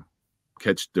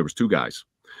there was two guys.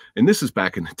 And this is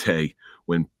back in the day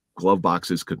when glove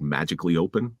boxes could magically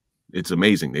open. It's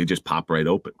amazing. They just pop right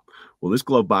open. Well, this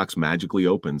glove box magically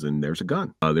opens and there's a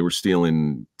gun. They were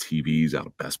stealing TVs out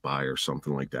of Best Buy or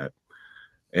something like that.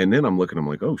 And then I'm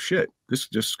like, oh shit, this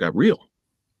just got real.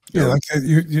 Yeah, like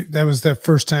that was that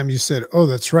first time you said, "Oh,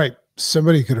 that's right.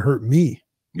 Somebody could hurt me."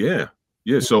 Yeah.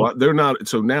 Yeah, You so know? they're not.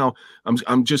 So now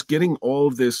I'm just getting all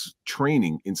of this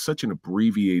training in such an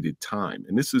abbreviated time,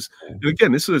 and this is, and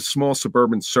again, this is a small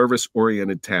suburban service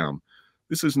oriented town.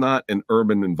 This is not an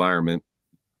urban environment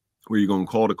where you're going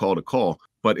call to call to call.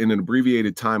 But in an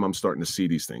abbreviated time, I'm starting to see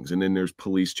these things, and then there's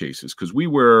police chases because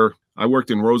I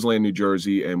worked in Roseland, New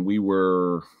Jersey, and we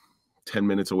were 10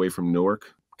 minutes away from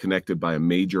Newark, connected by a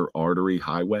major artery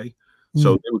highway.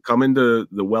 So Mm. they would come into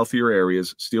the wealthier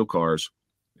areas, steal cars,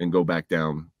 and go back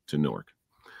down to Newark.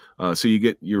 So you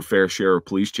get your fair share of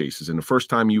police chases. And the first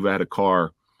time you've had a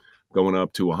car going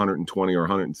up to 120 or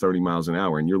 130 miles an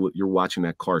hour, and you're watching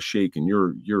that car shake, and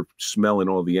you're smelling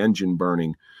all the engine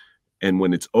burning, and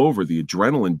when it's over, the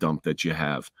adrenaline dump that you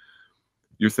have,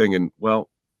 you're thinking, well,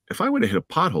 if I would have hit a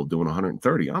pothole doing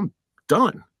 130, I'm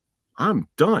done. I'm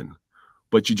done.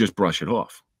 But you just brush it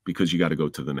off because you got to go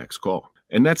to the next call.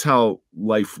 And that's how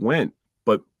life went.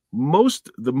 But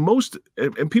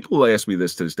and people will ask me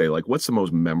this to this day, like, what's the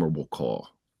most memorable call?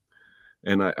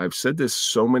 And I've said this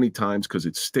so many times because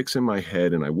it sticks in my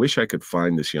head, and I wish I could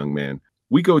find this young man.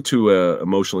 We go to a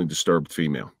emotionally disturbed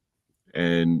female,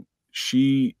 and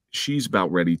she's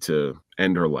about ready to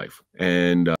end her life,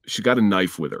 and she got a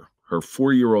knife with her. Her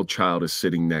 4-year-old child is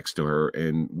sitting next to her,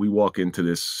 and we walk into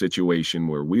this situation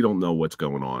where we don't know what's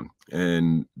going on.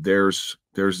 And there's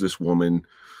this woman.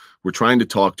 We're trying to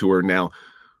talk to her. Now,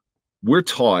 we're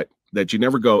taught that you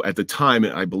never go, at the time,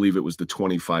 I believe it was the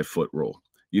 25-foot rule.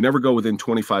 You never go within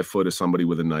 25 foot of somebody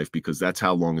with a knife, because that's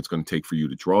how long it's going to take for you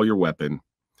to draw your weapon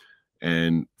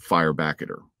and fire back at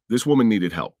her. This woman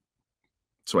needed help.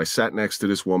 So I sat next to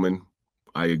this woman.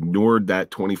 I ignored that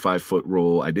 25-foot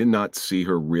rule. I did not see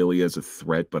her really as a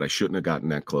threat, but I shouldn't have gotten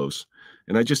that close.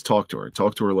 And I just talked to her. I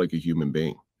talked to her like a human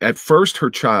being. At first, her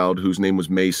child, whose name was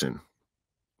Mason,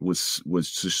 was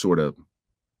just sort of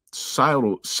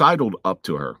sidled up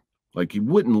to her, like he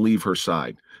wouldn't leave her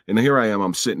side. And here I am,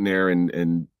 I'm sitting there,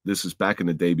 and this is back in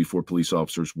the day before police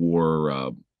officers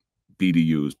wore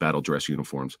BDUs, battle dress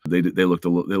uniforms. They look a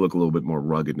little bit more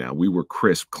rugged now. We were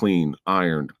crisp, clean,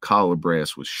 ironed, collar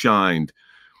brass was shined,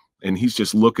 and he's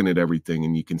just looking at everything.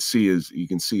 And you can see,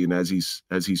 and as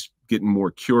he's getting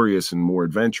more curious and more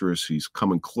adventurous, he's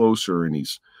coming closer, and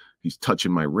he's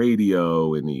touching my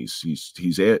radio, and he's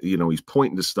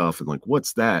pointing to stuff and like,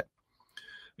 what's that?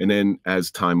 And then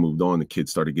as time moved on, the kid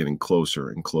started getting closer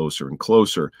and closer and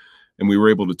closer. And we were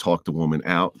able to talk the woman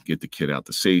out, get the kid out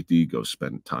to safety, go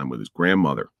spend time with his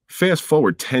grandmother. Fast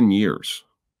forward 10 years.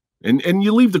 And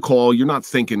you leave the call, you're not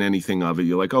thinking anything of it.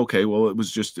 You're like, okay, well, it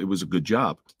was a good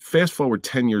job. Fast forward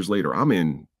 10 years later, I'm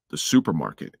in the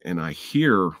supermarket, and I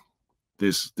hear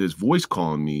this voice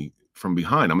calling me from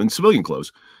behind. I'm in civilian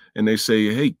clothes. And they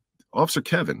say, hey, Officer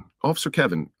Kevin.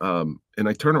 And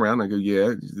I turn around, and I go,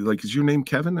 yeah. Like, is your name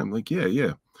Kevin? I'm like, yeah.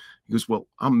 He goes, well,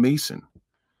 I'm Mason.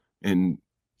 And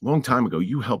long time ago,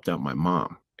 you helped out my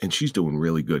mom, and she's doing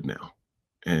really good now.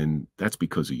 And that's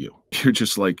because of you. You're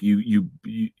just like, you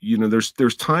know,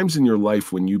 there's times in your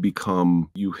life when you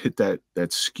hit that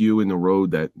skew in the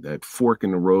road, that fork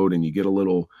in the road, and you get a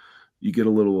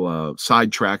little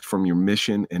sidetracked from your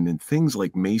mission. And then things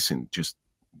like Mason just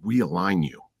realign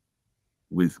you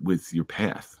with your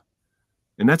path.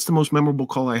 And that's the most memorable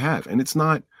call I have. And it's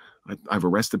not, I've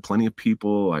arrested plenty of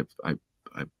people. I've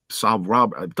solved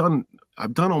I've done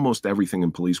almost everything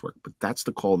in police work, but that's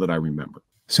the call that I remember.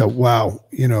 So, wow.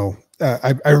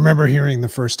 I remember hearing the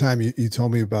first time you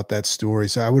told me about that story.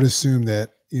 So I would assume that,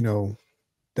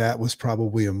 that was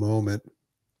probably a moment,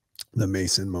 the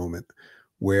Mason moment,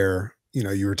 where,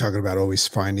 you were talking about always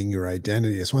finding your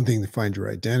identity. It's one thing to find your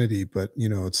identity, but,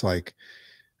 it's like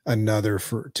another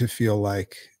to feel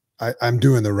like I'm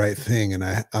doing the right thing, and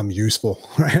I'm useful,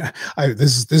 right?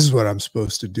 This is what I'm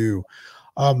supposed to do.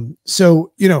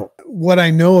 So, what I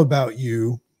know about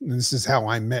you, and this is how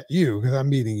I met you, because I'm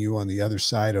meeting you on the other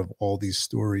side of all these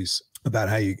stories about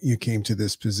how you came to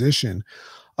this position.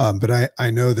 But I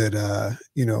know that,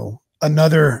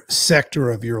 another sector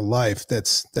of your life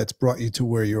that's brought you to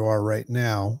where you are right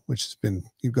now, which has been,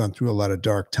 you've gone through a lot of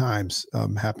dark times,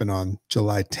 happened on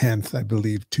July 10th, I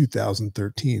believe,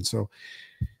 2013. So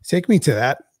take me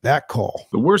to that call.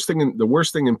 The worst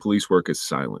thing in police work is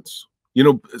silence.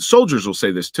 Soldiers will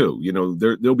say this too.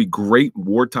 There'll be great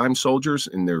wartime soldiers,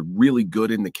 and they're really good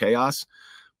in the chaos.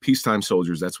 Peacetime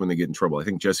soldiers, that's when they get in trouble. I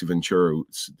think Jesse Ventura,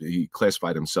 he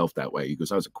classified himself that way. He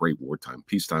goes, I was a great wartime.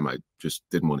 Peacetime, I just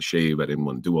didn't want to shave. I didn't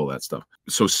want to do all that stuff.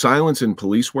 So silence in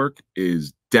police work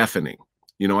is deafening.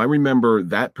 I remember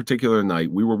that particular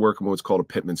night, we were working what's called a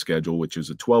pitman schedule, which is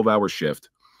a 12-hour shift.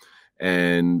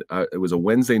 And it was a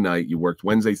Wednesday night. You worked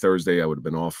Wednesday, Thursday. I would have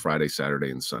been off Friday, Saturday,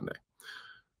 and Sunday.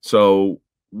 So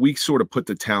we sort of put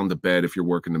the town to bed. If you're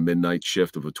working the midnight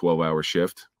shift of a 12-hour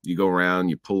shift, you go around,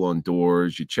 you pull on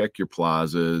doors, you check your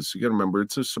plazas. You got to remember,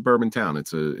 it's a suburban town.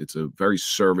 It's a very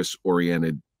service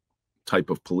oriented type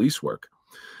of police work.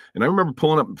 And I remember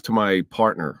pulling up to my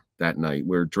partner that night.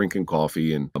 We were drinking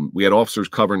coffee, and we had officers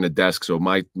covering the desk. So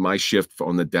my shift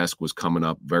on the desk was coming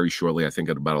up very shortly, I think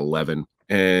at about 11.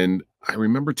 And I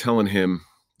remember telling him,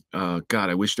 God,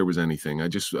 I wish there was anything.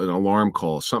 An alarm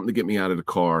call, something to get me out of the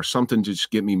car, something to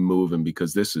just get me moving,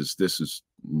 because this is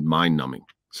mind numbing.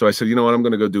 So I said, you know what, I'm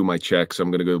going to go do my checks.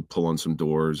 I'm going to go pull on some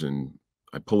doors. And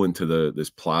I pull into this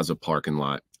plaza parking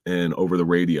lot, and over the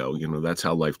radio, you know, that's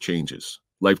how life changes.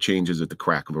 Life changes at the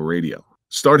crack of a radio.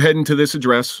 Start heading to this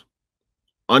address,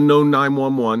 unknown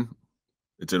 911.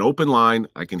 It's an open line.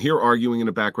 I can hear arguing in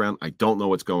the background. I don't know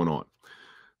what's going on.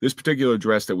 This particular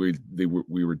address that we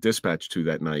were dispatched to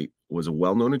that night was a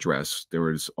well-known address. There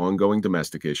was ongoing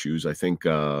domestic issues. I think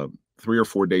 3 or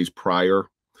 4 days prior,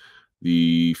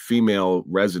 the female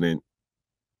resident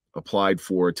applied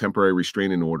for a temporary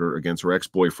restraining order against her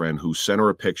ex-boyfriend, who sent her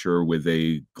a picture with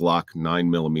a Glock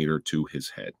 9mm to his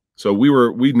head. So we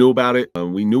knew about it.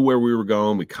 We knew where we were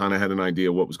going. We kind of had an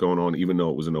idea what was going on, even though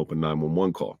it was an open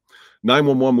 911 call.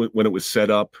 911, when it was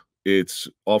set up, it's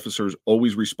officers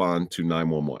always respond to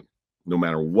 911, no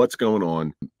matter what's going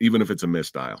on, even if it's a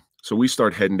misdial. So we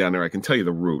start heading down there. I can tell you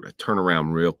the route. I turn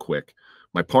around real quick.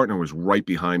 My partner was right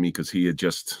behind me because we had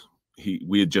just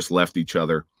left each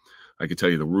other. I could tell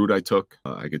you the route I took.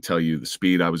 I could tell you the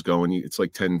speed I was going. It's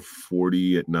like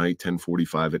 10:40 at night,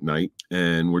 10:45 at night,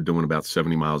 and we're doing about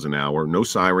 70 miles an hour. No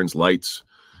sirens, lights.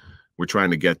 We're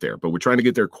trying to get there, but we're trying to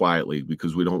get there quietly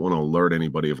because we don't want to alert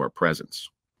anybody of our presence.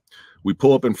 We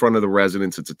pull up in front of the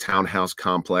residence. It's a townhouse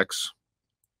complex,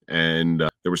 and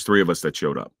there was 3 of us that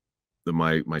showed up.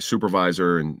 My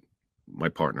supervisor and my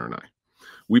partner and I.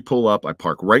 We pull up. I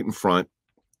park right in front.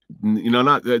 You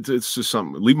know, it's just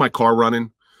something. Leave my car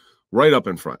running right up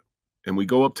in front, and we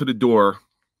go up to the door,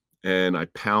 and I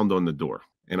pound on the door,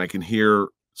 and I can hear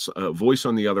a voice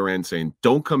on the other end saying,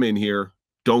 "Don't come in here.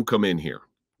 Don't come in here."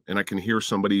 And I can hear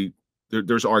somebody.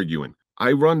 There's arguing.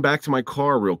 I run back to my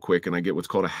car real quick, and I get what's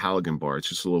called a Halligan bar. It's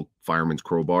just a little fireman's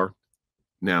crowbar.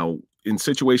 Now, in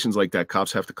situations like that,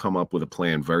 cops have to come up with a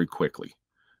plan very quickly.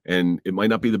 And it might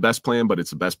not be the best plan, but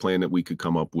it's the best plan that we could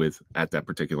come up with at that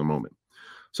particular moment.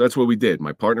 So that's what we did.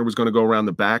 My partner was going to go around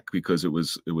the back because it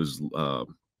was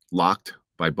locked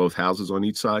by both houses on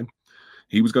each side.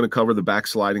 He was going to cover the back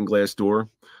sliding glass door.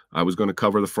 I was going to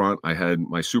cover the front. I had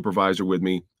my supervisor with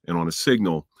me, and on a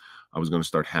signal, I was going to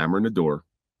start hammering the door,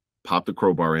 pop the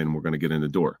crowbar in, and we're going to get in the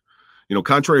door. You know,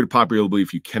 contrary to popular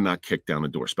belief, you cannot kick down a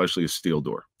door, especially a steel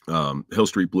door. Hill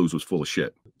Street Blues was full of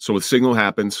shit. So a signal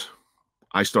happens.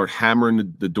 I start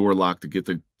hammering the door lock to get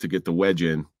the wedge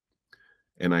in,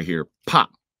 and I hear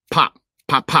pop, pop,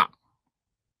 pop, pop.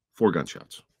 4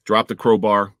 gunshots. Drop the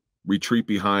crowbar, retreat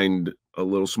behind a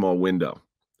little small window.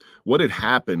 What had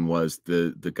happened was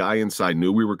the guy inside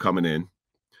knew we were coming in,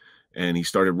 and he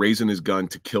started raising his gun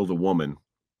to kill the woman.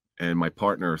 And my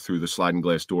partner, through the sliding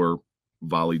glass door,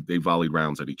 volleyed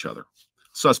rounds at each other.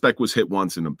 Suspect was hit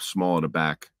once in the small of the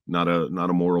back, not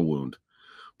a mortal wound.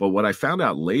 But what I found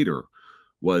out later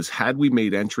was, had we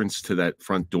made entrance to that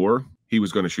front door, he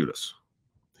was going to shoot us.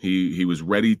 He was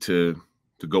ready to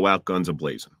go out guns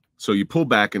a-blazing. So you pull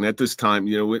back, and at this time,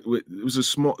 you know, it was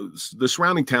the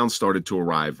surrounding towns started to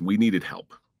arrive. We needed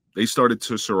help. They started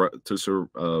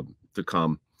to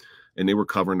come, and they were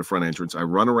covering the front entrance. I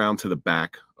run around to the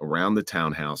back, around the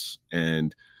townhouse,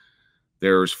 and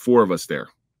there's 4 of us there.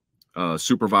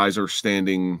 Supervisor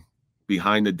standing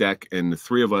behind the deck, and the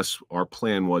 3 of us, our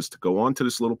plan was to go onto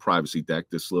this little privacy deck,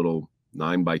 this little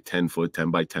 9 by 10 foot, 10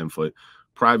 by 10 foot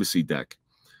privacy deck,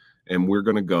 and we're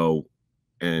going to go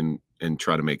and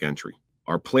try to make entry.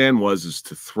 Our plan is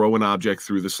to throw an object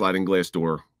through the sliding glass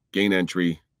door, gain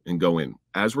entry, and go in.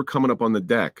 As we're coming up on the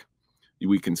deck,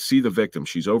 we can see the victim.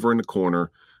 She's over in the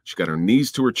corner. She's got her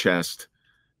knees to her chest,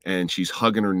 and she's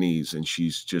hugging her knees, and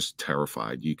she's just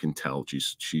terrified. You can tell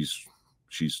she's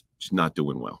not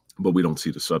doing well, but we don't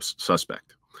see the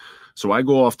suspect. So I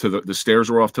go off to the stairs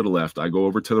are off to the left. I go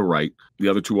over to the right. The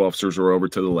other 2 officers are over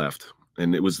to the left.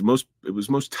 And it was the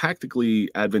most tactically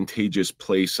advantageous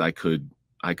place I could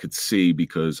see,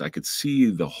 because I could see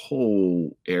the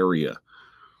whole area,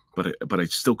 but I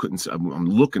still couldn't. I'm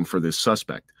looking for this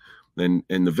suspect, and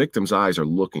the victim's eyes are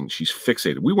looking. She's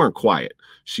fixated. We weren't quiet.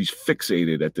 She's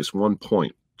fixated at this one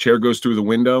point. Chair goes through the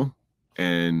window,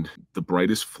 and the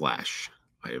brightest flash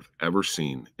I have ever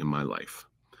seen in my life.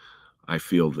 I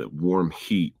feel the warm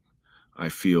heat. I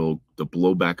feel the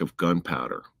blowback of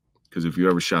gunpowder. Because if you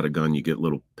ever shot a gun, you get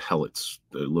little pellets,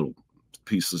 the little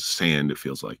piece of sand, it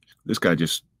feels like. This guy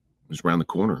just was around the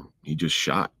corner. He just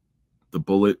shot. The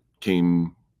bullet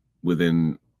came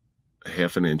within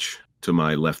half an inch to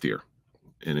my left ear,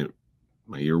 and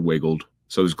my ear wiggled.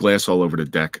 So there's glass all over the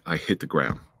deck. I hit the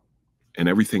ground, and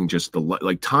everything just,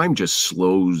 like time just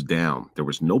slows down. There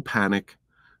was no panic.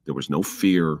 There was no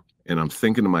fear. And I'm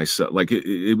thinking to myself, like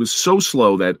it was so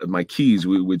slow that my keys,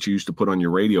 which you used to put on your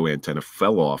radio antenna,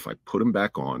 fell off. I put them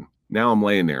back on. Now I'm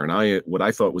laying there, and what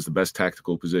I thought was the best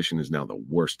tactical position is now the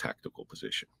worst tactical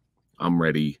position. I'm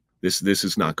ready. This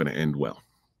is not going to end well.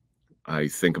 I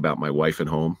think about my wife at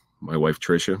home, my wife,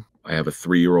 Tricia. I have a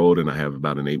 3-year-old and I have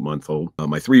about an 8-month-old.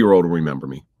 My 3-year-old will remember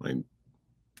me. My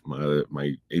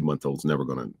 8-month-old's never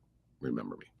going to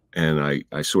remember me. And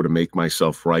I sort of make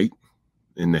myself right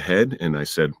in the head. And I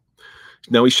said,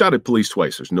 now he shot at police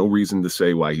twice. There's no reason to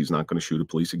say why he's not going to shoot at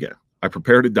police again. I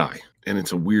prepare to die. And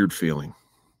it's a weird feeling.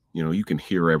 You know, you can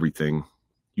hear everything.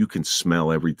 You can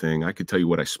smell everything. I could tell you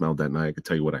what I smelled that night. I could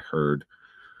tell you what I heard.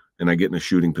 And I get in a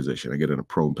shooting position. I get in a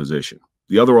prone position.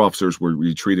 The other officers were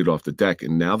retreated off the deck,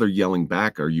 and now they're yelling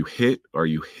back, "Are you hit? Are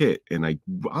you hit?" And I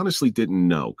honestly didn't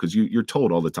know, because you're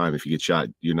told all the time if you get shot,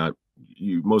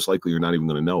 you most likely you're not even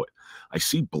going to know it. I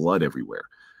see blood everywhere.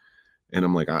 And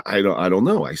I'm like, I don't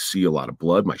know. I see a lot of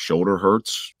blood. My shoulder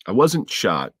hurts. I wasn't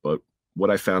shot, but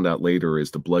what I found out later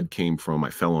is the blood came from, I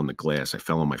fell on the glass. I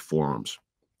fell on my forearms,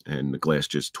 and the glass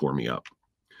just tore me up.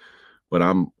 But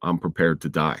I'm prepared to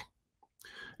die.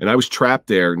 And I was trapped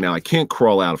there. Now I can't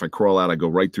crawl out. If I crawl out, I go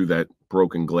right through that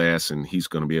broken glass, and he's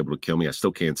going to be able to kill me. I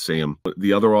still can't see him. But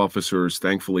the other officers,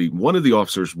 thankfully, one of the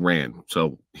officers ran.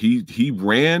 So he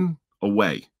ran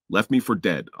away, left me for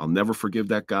dead. I'll never forgive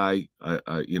that guy.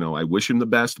 I wish him the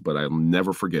best, but I'll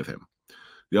never forgive him.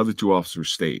 The other 2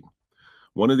 officers stayed.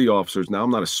 One of the officers, now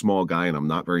I'm not a small guy and I'm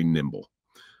not very nimble.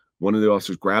 One of the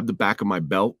officers grabbed the back of my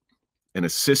belt and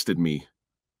assisted me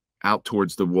out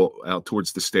towards the wall, out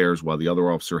towards the stairs, while the other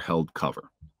officer held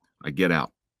cover. I get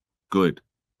out. Good.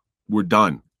 We're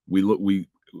done. We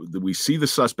see the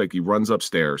suspect. He runs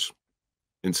upstairs.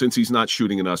 And since he's not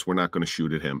shooting at us, we're not going to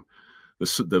shoot at him.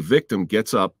 The victim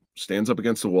gets up, stands up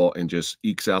against the wall, and just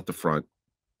ekes out the front,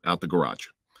 out the garage.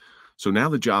 So now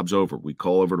the job's over. We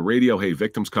call over the radio, "Hey,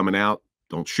 victim's coming out.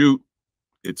 Don't shoot.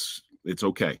 It's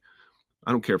okay."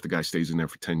 I don't care if the guy stays in there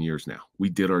for 10 years now.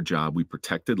 We did our job. We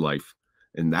protected life.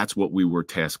 And that's what we were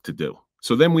tasked to do.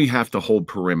 So then we have to hold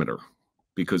perimeter,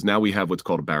 because now we have what's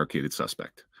called a barricaded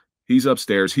suspect. He's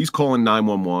upstairs. He's calling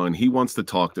 911. He wants to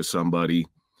talk to somebody.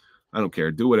 I don't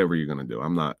care. Do whatever you're going to do.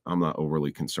 I'm not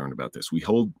overly concerned about this. We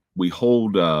hold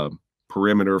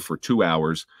perimeter for 2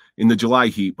 hours in the July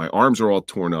heat. My arms are all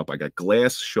torn up. I got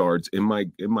glass shards in my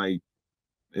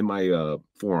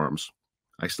forearms.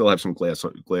 I still have some glass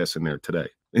in there today,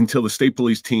 until the state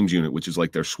police teams unit, which is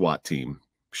like their SWAT team,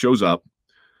 shows up.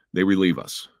 They relieve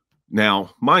us.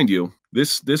 Now, mind you,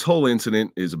 this whole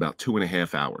incident is about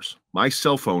 2.5 hours. My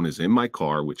cell phone is in my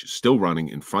car, which is still running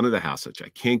in front of the house, which I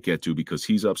can't get to because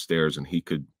he's upstairs and he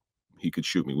could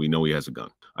shoot me. We know he has a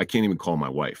gun. I can't even call my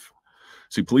wife.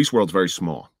 See, police world's very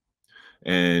small.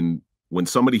 And when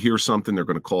somebody hears something, they're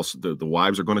going to call, the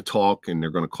wives are going to talk, and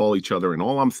they're going to call each other. And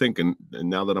all I'm thinking, and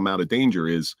now that I'm out of danger,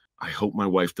 is I hope my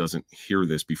wife doesn't hear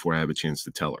this before I have a chance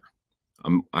to tell her.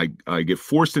 I get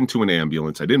forced into an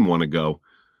ambulance. I didn't want to go.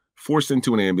 Forced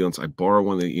into an ambulance. I borrow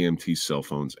one of the EMT cell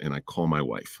phones, and I call my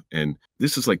wife. And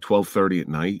this is like 12:30 at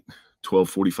night,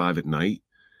 12:45 at night.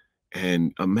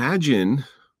 And imagine,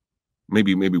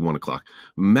 maybe 1 o'clock.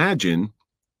 Imagine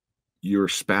you're a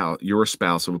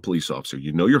spouse of a police officer.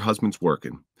 You know your husband's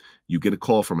working. You get a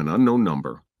call from an unknown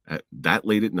number at that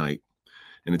late at night,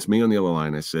 and it's me on the other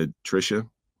line. I said, "Tricia,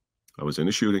 I was in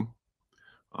a shooting.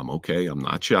 I'm okay. I'm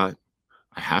not shot.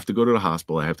 I have to go to the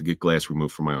hospital. I have to get glass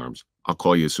removed from my arms. I'll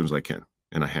call you as soon as I can."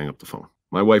 And I hang up the phone.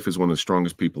 My wife is one of the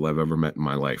strongest people I've ever met in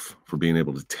my life, for being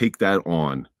able to take that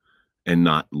on and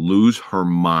not lose her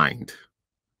mind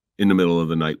in the middle of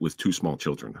the night with 2 small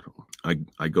children at home.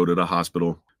 I go to the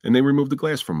hospital, and they remove the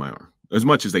glass from my arm as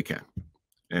much as they can.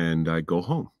 And I go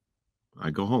home.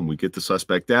 We get the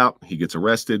suspect out. He gets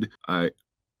arrested. I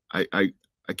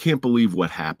can't believe what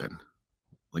happened.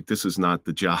 Like, this is not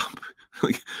the job.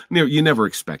 Like, you never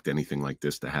expect anything like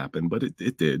this to happen, but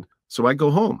it did. So I go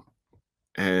home,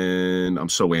 and I'm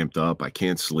so amped up. I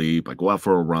can't sleep. I go out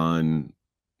for a run.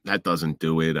 That doesn't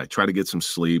do it. I try to get some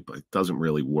sleep. It doesn't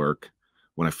really work.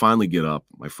 When I finally get up,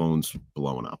 my phone's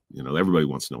blowing up. Everybody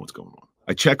wants to know what's going on.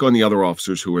 I check on the other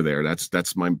officers who are there.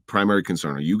 That's my primary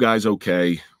concern. Are you guys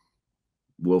okay?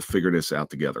 We'll figure this out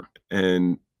together.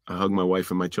 And I hug my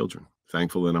wife and my children,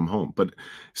 thankful that I'm home. But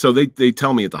so they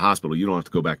tell me at the hospital, you don't have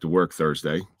to go back to work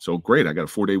Thursday. So great. I got a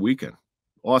 4-day weekend.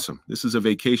 awesome. This is a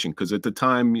vacation. Because at the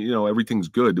time, everything's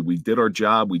good. We did our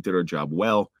job. We did our job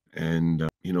well. And,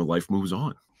 life moves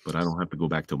on. But I don't have to go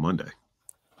back till Monday.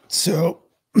 So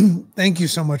thank you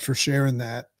so much for sharing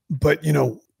that. But,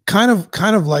 kind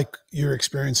of like your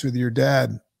experience with your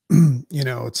dad,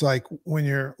 it's like when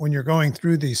you're going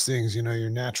through these things, your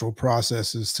natural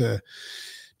process is to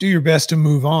do your best to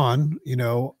move on,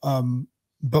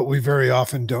 but we very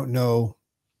often don't know,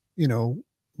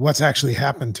 what's actually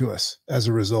happened to us as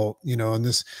a result, and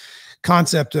this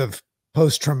concept of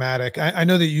post-traumatic, I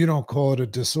know that you don't call it a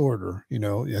disorder,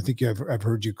 I think I've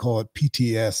heard you call it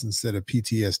PTS instead of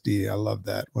PTSD. I love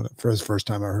that. For the first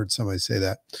time I heard somebody say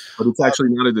that. But it's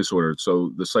actually not a disorder.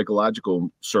 So the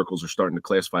psychological circles are starting to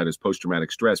classify it as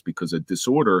post-traumatic stress, because a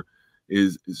disorder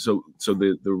is so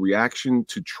the reaction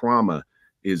to trauma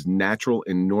is natural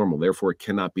and normal. Therefore, it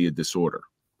cannot be a disorder.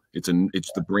 It's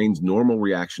the brain's normal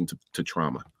reaction to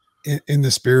trauma. In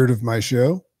the spirit of my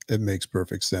show, it makes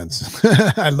perfect sense.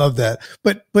 I love that.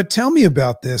 But tell me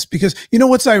about this, because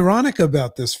what's ironic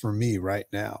about this for me right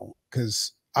now,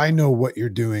 because I know what you're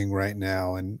doing right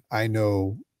now, and I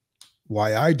know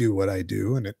why I do what I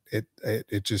do, and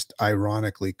it just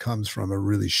ironically comes from a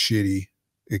really shitty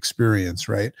experience,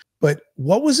 right? But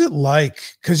what was it like?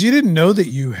 Because you didn't know that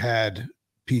you had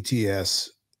PTS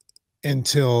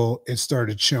until it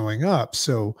started showing up.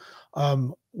 So,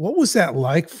 what was that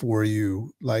like for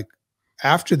you? Like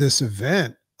after this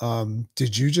event,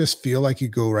 did you just feel like you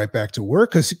go right back to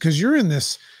work? Because you're in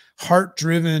this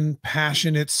heart-driven,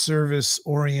 passionate,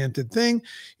 service-oriented thing.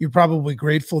 You're probably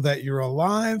grateful that you're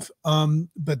alive.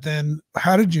 But then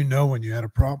how did you know when you had a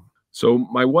problem? So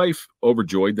my wife,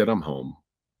 overjoyed that I'm home.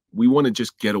 We want to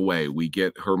just get away. We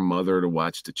get her mother to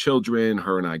watch the children.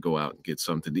 Her and I go out and get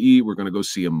something to eat. We're going to go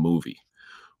see a movie.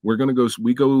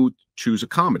 We go choose a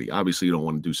comedy. Obviously, you don't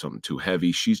want to do something too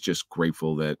heavy. She's just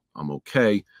grateful that I'm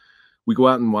okay. We go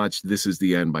out and watch This Is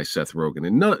the End by Seth Rogen.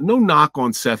 And no knock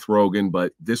on Seth Rogen,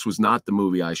 but this was not the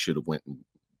movie I should have went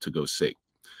to go see.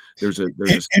 There's a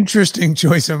interesting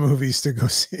choice of movies to go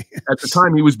see. At the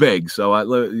time, he was big, so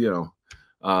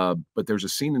but there's a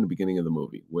scene in the beginning of the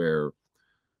movie where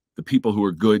the people who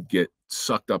are good get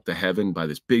sucked up to heaven by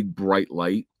this big bright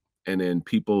light, and then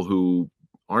people who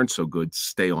aren't so good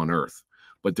stay on earth.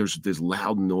 But there's this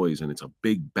loud noise, and it's a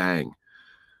big bang.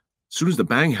 As soon as the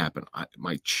bang happened,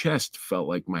 my chest felt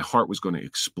like my heart was going to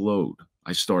explode.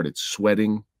 I started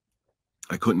sweating.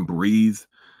 I couldn't breathe.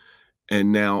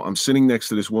 And now I'm sitting next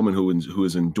to this woman who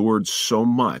has endured so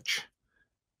much,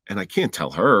 and I can't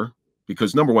tell her,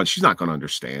 because number one, she's not going to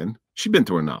understand. She's been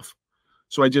through enough.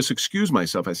 So I just excused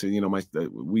myself. I said,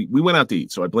 we went out to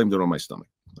eat, so I blamed it on my stomach.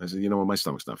 I said, my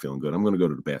stomach's not feeling good. I'm going to go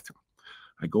to the bathroom.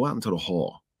 I go out into the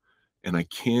hall, and I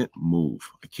can't move.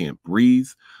 I can't breathe.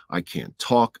 I can't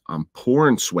talk. I'm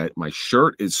pouring sweat. My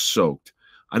shirt is soaked.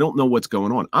 I don't know what's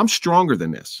going on. I'm stronger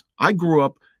than this. I grew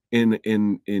up in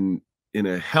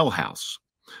a hell house.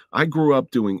 I grew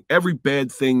up doing every bad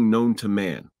thing known to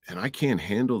man, and I can't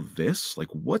handle this. Like,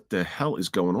 what the hell is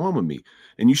going on with me?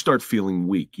 And you start feeling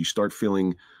weak. You start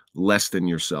feeling less than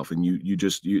yourself, and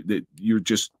you're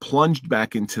just plunged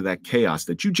back into that chaos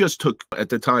that you just took at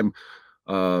the time.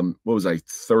 What was I,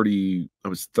 30? I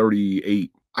was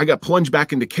 38. I got plunged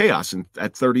back into chaos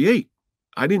at 38.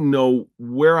 I didn't know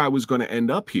where I was going to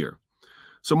end up here.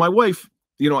 So my wife,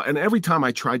 and every time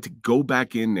I tried to go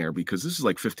back in there, because this is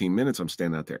like 15 minutes I'm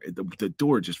standing out there, the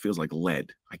door just feels like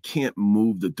lead. I can't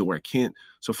move the door. I can't.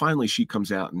 So finally she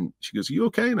comes out and she goes, "You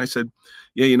okay?" And I said,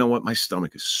 "Yeah, you know what? My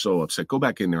stomach is so upset. Go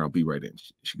back in there. I'll be right in."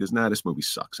 She goes, "Nah, this movie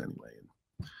sucks anyway."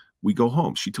 And we go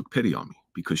home. She took pity on me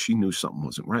because she knew something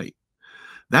wasn't right.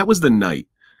 That was the night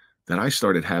that I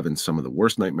started having some of the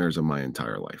worst nightmares of my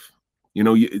entire life.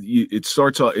 It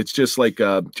starts off, it's just like,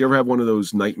 do you ever have one of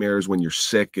those nightmares when you're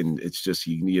sick and it's just,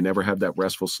 you never have that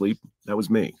restful sleep? That was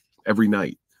me every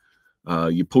night.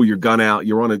 You pull your gun out,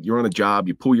 you're on a job,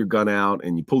 you pull your gun out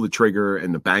and you pull the trigger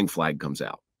and the bang flag comes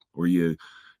out, or you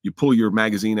pull your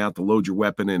magazine out to load your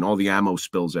weapon and all the ammo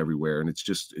spills everywhere. And it's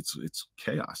just, it's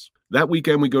chaos. That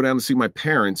weekend we go down to see my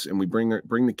parents and we bring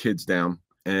the kids down.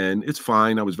 And it's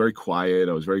fine. I was very quiet.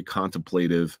 I was very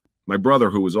contemplative. My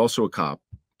brother, who was also a cop,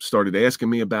 started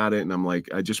asking me about it. And I'm like,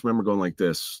 I just remember going like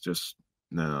this, this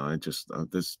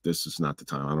is not the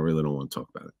time. I really don't want to talk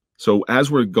about it. So as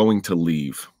we're going to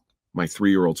leave, my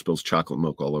 3-year-old spills chocolate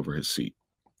milk all over his seat.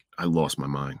 I lost my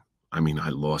mind. I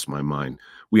lost my mind.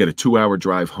 We had a 2-hour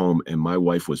drive home, and my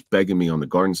wife was begging me on the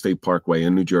Garden State Parkway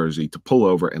in New Jersey to pull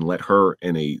over and let her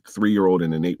and a 3-year-old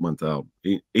and an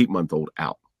 8-month-old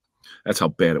out. That's how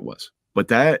bad it was. But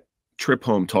that trip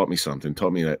home taught me something,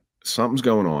 taught me that something's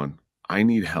going on. I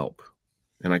need help.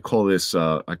 and I call this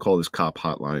cop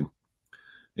hotline,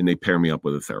 and they pair me up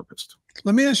with a therapist.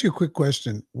 Let me ask you a quick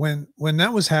question. When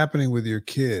that was happening with your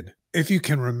kid, if you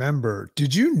can remember,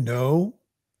 did you know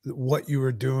what you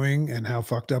were doing and how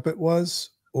fucked up it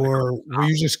was? I Or couldn't were stop.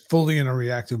 you just fully in a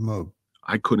reactive mode?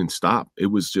 I couldn't stop. It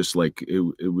was just like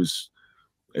it was.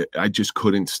 I just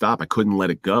couldn't stop. I couldn't let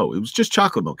it go. It was just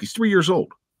chocolate milk. He's 3 years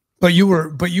old. But you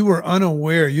were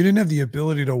unaware. You didn't have the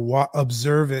ability to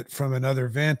observe it from another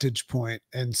vantage point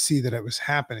and see that it was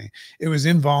happening. It was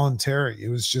involuntary. It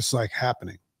was just like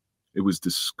happening. It was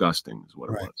disgusting, is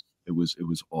what it Right. was. It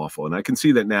was awful, and I can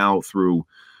see that now through,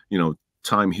 you know,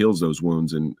 time heals those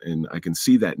wounds, and I can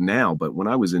see that now. But when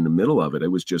I was in the middle of it, it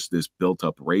was just this built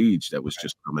up rage that was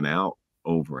just coming out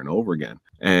over and over again.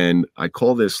 And I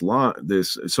call this line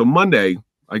this so Monday.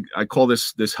 I call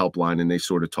this helpline, and they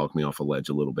sort of talk me off a ledge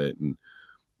a little bit.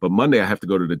 But Monday I have to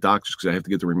go to the doctor's because I have to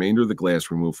get the remainder of the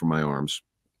glass removed from my arms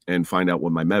and find out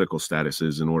what my medical status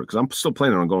is in order, because I'm still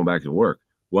planning on going back to work.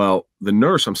 Well, the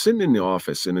nurse, I'm sitting in the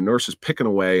office and the nurse is picking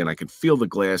away and I can feel the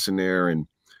glass in there. And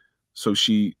so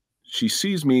she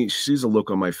sees me, she sees a look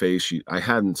on my face. I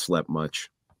hadn't slept much.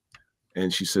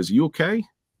 And she says, "You okay?"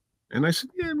 And I said,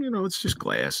 "Yeah, it's just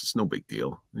glass. It's no big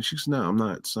deal." And she goes, "No, I'm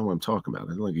not. It's not what I'm talking about."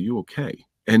 I'm like, "Are you okay?"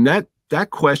 And that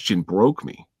question broke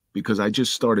me because I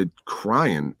just started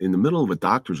crying in the middle of a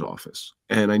doctor's office.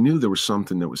 And I knew there was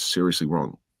something that was seriously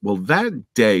wrong. Well, that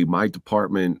day, my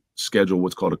department scheduled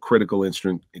what's called a critical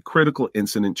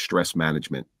incident stress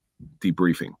management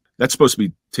debriefing. That's supposed to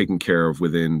be taken care of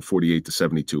within 48 to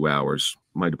 72 hours.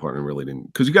 My department really didn't,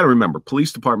 because you got to remember,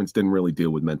 police departments didn't really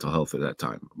deal with mental health at that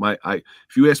time.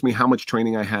 If you ask me how much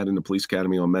training I had in the police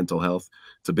academy on mental health,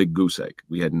 it's a big goose egg.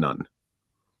 We had none.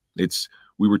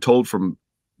 We were told from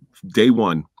day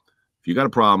one, if you got a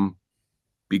problem,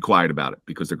 be quiet about it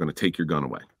because they're going to take your gun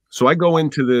away. So I go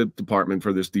into the department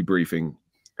for this debriefing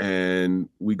and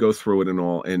we go through it and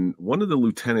all. And one of the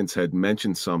lieutenants had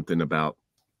mentioned something about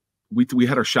we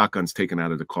had our shotguns taken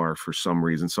out of the car for some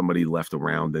reason. Somebody left a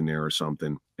round in there or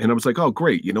something. And I was like, oh,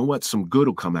 great. You know what? Some good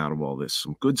will come out of all this,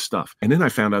 some good stuff. And then I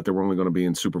found out they were only going to be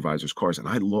in supervisors' cars. And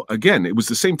again, it was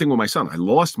the same thing with my son. I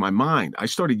lost my mind. I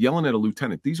started yelling at a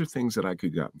lieutenant. These are things that I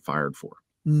could get fired for.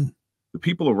 Mm. The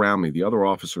people around me, the other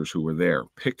officers who were there,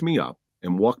 picked me up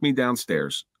and walked me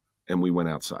downstairs, and we went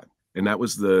outside. And that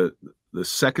was the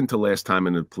second to last time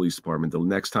in the police department. The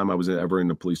next time I was ever in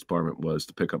the police department was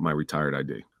to pick up my retired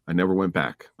ID. I never went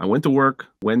back. I went to work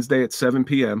Wednesday at 7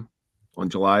 p.m. on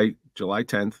July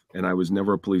 10th, and I was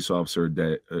never a police officer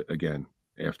again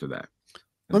after that.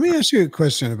 Let me ask you a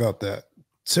question about that.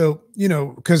 So,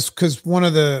 because one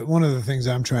of the things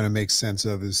I'm trying to make sense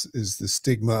of is the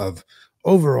stigma of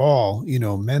overall,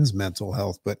 men's mental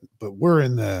health, but we're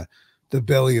in the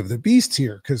belly of the beast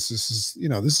here because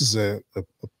this is a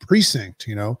precinct,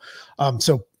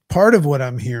 so part of what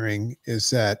I'm hearing is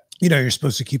that, you're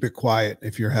supposed to keep it quiet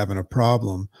if you're having a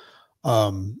problem.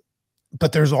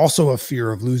 But there's also a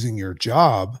fear of losing your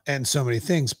job and so many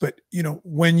things. But,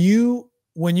 when you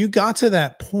got to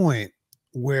that point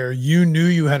where you knew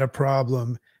you had a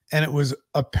problem and it was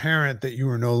apparent that you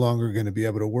were no longer going to be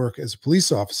able to work as a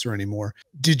police officer anymore,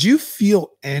 did you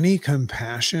feel any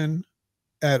compassion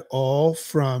at all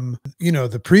from,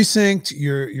 the precinct,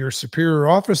 your superior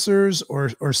officers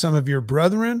or some of your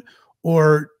brethren?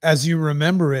 Or as you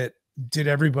remember it, did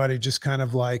everybody just kind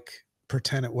of like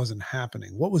pretend it wasn't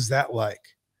happening? What was that like?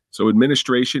 So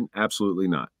administration, absolutely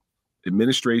not.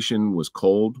 Administration was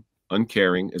cold,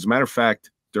 uncaring. As a matter of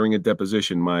fact, during a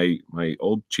deposition, my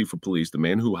old chief of police, the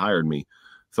man who hired me,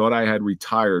 thought I had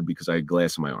retired because I had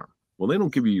glass in my arm. Well, they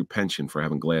don't give you your pension for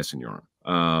having glass in your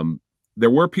arm.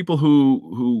 There were people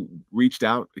who reached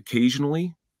out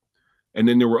occasionally, and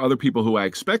then there were other people who I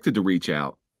expected to reach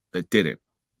out that didn't.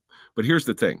 But here's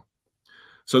the thing.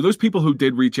 So those people who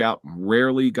did reach out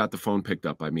rarely got the phone picked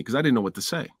up by me because I didn't know what to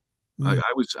say. Mm.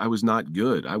 I was not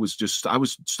good. I was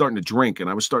starting to drink and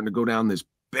I was starting to go down this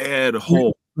bad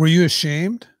hole. Were you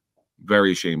ashamed?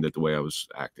 Very ashamed at the way I was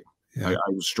acting. Yeah.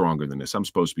 I was stronger than this. I'm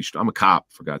supposed to be. I'm a cop,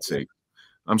 for God's sake.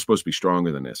 I'm supposed to be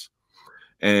stronger than this.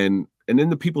 And then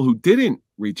the people who didn't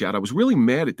reach out, I was really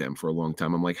mad at them for a long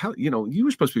time. I'm like, how, you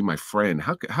were supposed to be my friend.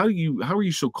 How are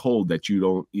you so cold that you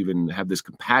don't even have this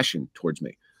compassion towards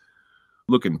me?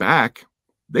 Looking back,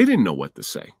 they didn't know what to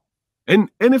say. And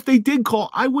if they did call,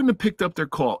 I wouldn't have picked up their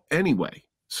call anyway.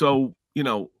 So,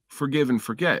 forgive and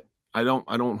forget. I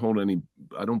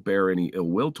don't bear any ill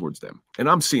will towards them. And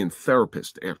I'm seeing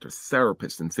therapist after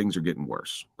therapist, and things are getting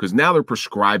worse because now they're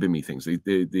prescribing me things.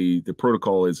 The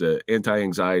protocol is a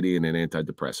anti-anxiety and an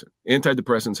antidepressant.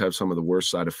 Antidepressants have some of the worst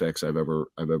side effects I've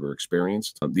ever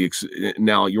experienced.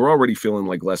 Now you're already feeling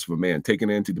like less of a man. Take an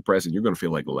antidepressant, you're going to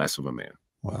feel like less of a man.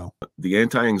 Wow. The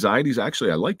anti-anxieties,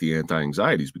 actually, I like the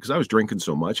anti-anxieties because I was drinking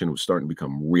so much and it was starting to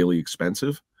become really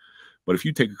expensive. But if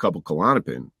you take a couple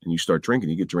Klonopin and you start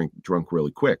drinking, you get drunk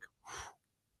really quick.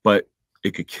 But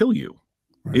it could kill you.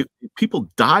 Right. People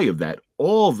die of that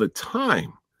all the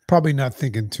time. Probably not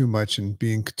thinking too much and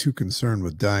being too concerned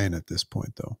with dying at this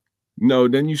point, though. No,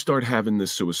 then you start having the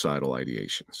suicidal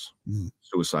ideations,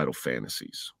 suicidal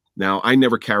fantasies. Now, I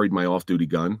never carried my off-duty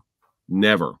gun.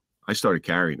 Never. I started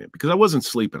carrying it because I wasn't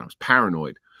sleeping. I was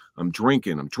paranoid. I'm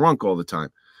drinking. I'm drunk all the time.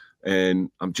 And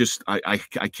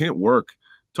I can't work.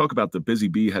 Talk about the busy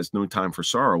bee has no time for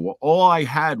sorrow. Well, all I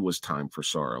had was time for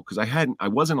sorrow because I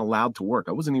wasn't allowed to work.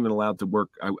 I wasn't even allowed to work.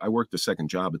 I worked a second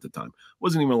job at the time.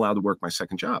 Wasn't even allowed to work my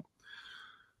second job.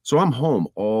 So I'm home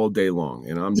all day long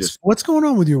and I'm just. What's going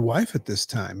on with your wife at this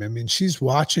time? I mean, she's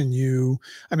watching you.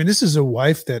 I mean, this is a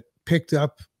wife that picked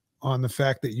up on the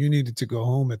fact that you needed to go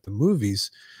home at the movies.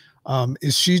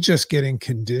 Is she just getting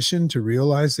conditioned to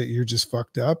realize that you're just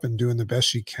fucked up and doing the best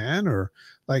she can? Or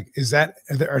like,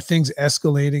 are things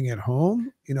escalating at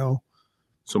home? You know?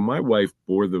 So my wife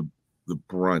bore the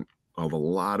brunt of a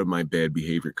lot of my bad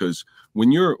behavior. Because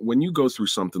when you go through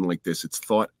something like this, it's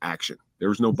thought action.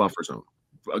 There's no buffer zone.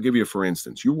 I'll give you for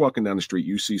instance, you're walking down the street,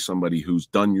 you see somebody who's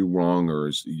done you wrong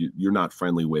or you're not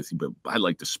friendly with, but I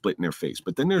like to split in their face.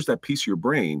 But then there's that piece of your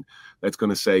brain that's going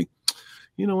to say,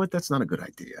 you know what, that's not a good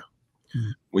idea.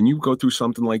 When you go through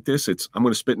something like this, I'm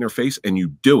going to spit in their face, and you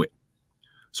do it.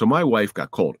 So my wife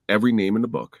got called every name in the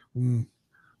book.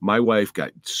 My wife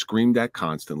got screamed at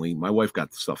constantly. My wife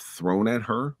got stuff thrown at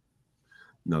her.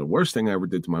 Now, the worst thing I ever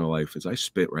did to my wife is I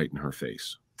spit right in her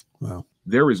face. Wow.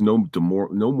 There is no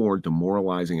more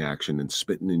demoralizing action than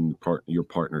spitting in your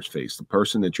partner's face, the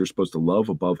person that you're supposed to love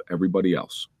above everybody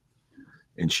else.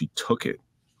 And she took it,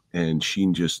 and she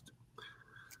just.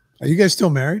 Are you guys still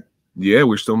married? Yeah,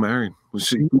 we're still married.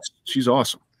 She's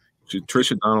awesome. She's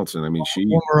Trisha Donaldson. I mean,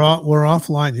 we're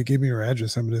offline. You gave me her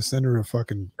address. I'm going to send her a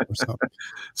fucking or something.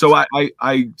 So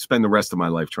I spend the rest of my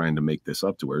life trying to make this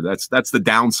up to her. That's the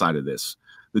downside of this.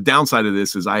 The downside of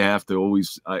this is I have to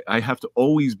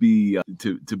always be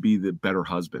to be the better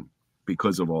husband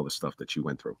because of all the stuff that she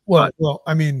went through. Well,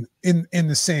 I mean, in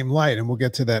the same light, and we'll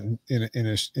get to that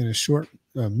in a short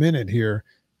minute here.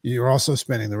 You're also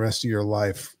spending the rest of your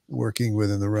life working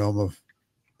within the realm of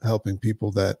helping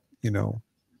people that, you know,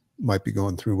 might be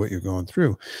going through what you're going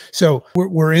through. So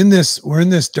we're in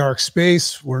this dark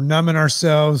space. We're numbing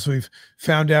ourselves. We've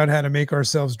found out how to make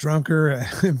ourselves drunker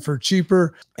for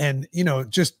cheaper. And, you know,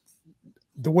 just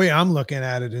the way I'm looking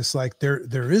at it is like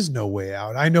there is no way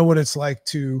out. I know what it's like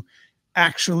to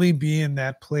actually be in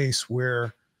that place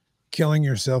where killing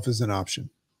yourself is an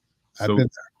option. I've been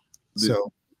there.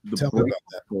 Tell me about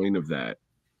that. Point of that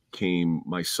came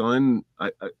my son.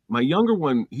 My younger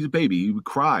one, he's a baby. He would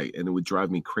cry and it would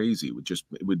drive me crazy.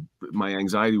 My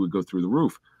anxiety would go through the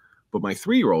roof. But my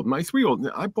three-year-old,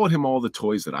 I bought him all the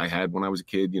toys that I had when I was a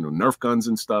kid, you know, Nerf guns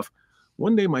and stuff.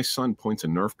 One day my son points a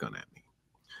Nerf gun at me.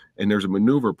 And there's a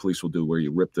maneuver police will do where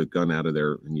you rip the gun out of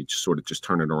there and you just sort of just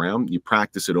turn it around. You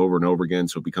practice it over and over again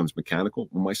so it becomes mechanical.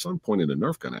 Well, my son pointed a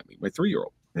Nerf gun at me, my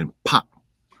 3-year-old, and pop.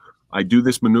 I do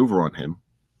this maneuver on him,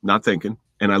 not thinking,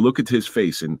 and I look at his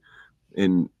face, and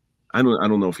I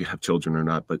don't know if you have children or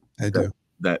not, but I do.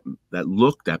 That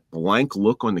look, that blank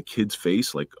look on the kid's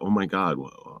face, like, oh my God,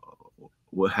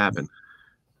 what happened?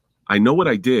 I know what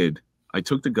I did. I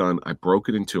took the gun, I broke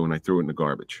it in two, and I threw it in the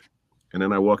garbage. And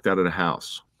then I walked out of the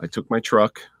house. I took my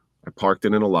truck, I parked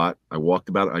it in a lot.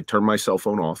 I turned my cell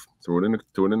phone off, threw it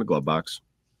in the glove box,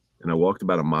 and I walked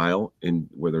about a mile in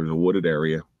where there's a wooded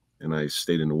area, and I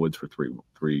stayed in the woods for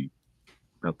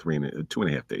about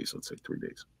 2.5 days, let's say 3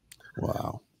 days.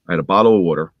 Wow. I had a bottle of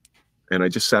water and I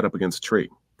just sat up against a tree,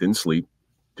 didn't sleep,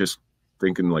 just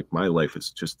thinking like my life is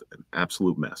just an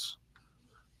absolute mess.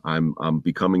 I'm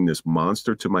becoming this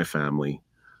monster to my family.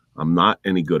 I'm not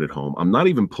any good at home. I'm not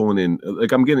even pulling in,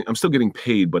 like I'm still getting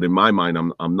paid, but in my mind,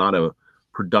 I'm not a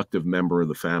productive member of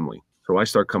the family. So I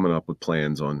start coming up with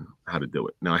plans on how to do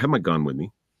it. Now I have my gun with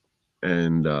me,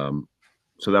 and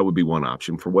so that would be one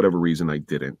option. For whatever reason, I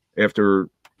didn't. After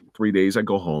 3 days, I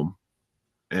go home,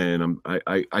 and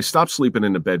I stopped sleeping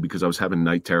in the bed because I was having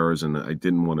night terrors, and I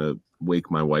didn't want to wake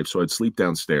my wife. So I'd sleep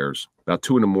downstairs. About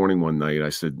 2 a.m. one night, I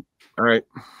said, all right,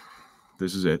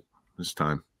 this is it. This is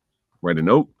time. Write a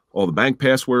note. all the bank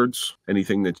passwords,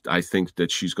 anything that I think that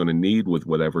she's going to need with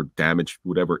whatever damage,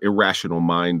 whatever irrational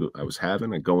mind I was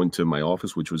having. I go into my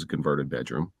office, which was a converted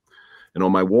bedroom. And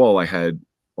on my wall, I had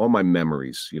all my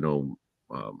memories,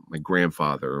 my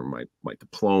grandfather, my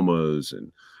diplomas,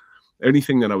 and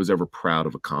anything that I was ever proud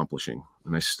of accomplishing.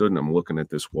 And I stood and I'm looking at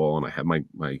this wall, and I had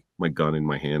my gun in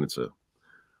my hand. It's a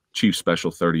Chief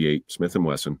Special 38 Smith &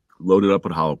 Wesson, loaded up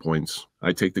with hollow points.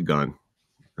 I take the gun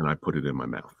and I put it in my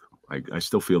mouth. I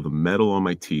still feel the metal on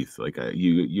my teeth. Like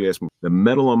you asked me, the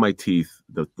metal on my teeth,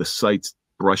 the sights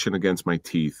brushing against my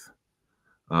teeth.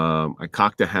 I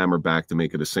cocked the hammer back to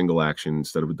make it a single action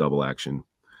instead of a double action.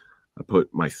 I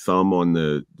put my thumb on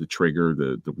the trigger.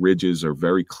 The ridges are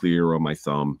very clear on my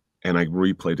thumb. And I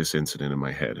replay this incident in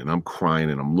my head, and I'm crying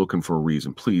and I'm looking for a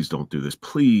reason. Please don't do this.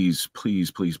 Please,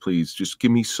 please, please, please. Just give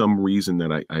me some reason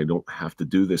that I don't have to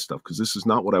do this stuff, because this is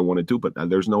not what I want to do, but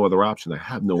there's no other option. I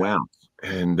have no out.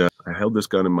 And I held this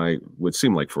gun in what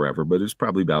seemed like forever, but it's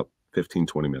probably about 15,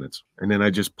 20 minutes. And then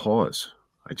I just pause.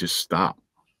 I just stop,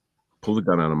 pull the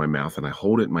gun out of my mouth, and I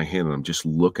hold it in my hand, and I'm just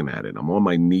looking at it. I'm on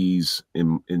my knees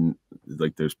in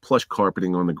like there's plush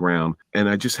carpeting on the ground. And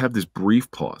I just have this brief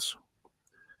pause.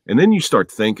 And then you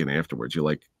start thinking afterwards, you're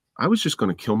like, I was just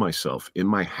going to kill myself in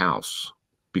my house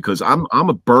because I'm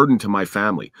a burden to my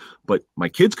family. But my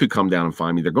kids could come down and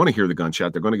find me. They're going to hear the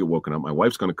gunshot. They're going to get woken up. My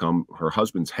wife's going to come. Her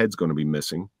husband's head's going to be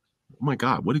missing. Oh my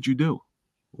God, what did you do?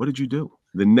 What did you do?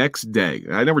 The next day,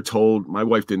 I never told, my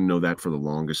wife didn't know that for the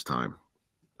longest time.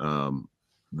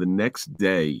 The next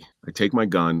day, I take my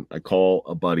gun, I call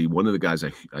a buddy, one of the guys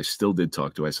I still did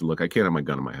talk to. I said, look, I can't have my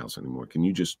gun in my house anymore. Can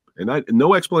you just,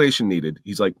 no explanation needed.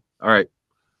 He's like, all right,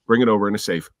 bring it over in a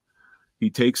safe. He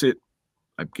takes it,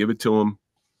 I give it to him,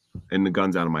 and the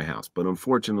gun's out of my house. But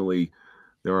unfortunately,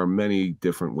 there are many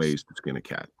different ways to skin a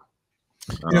cat.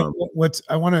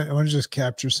 I want to just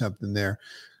capture something there,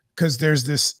 because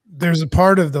there's a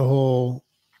part of the whole,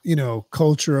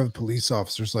 culture of police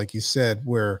officers, like you said,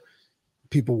 where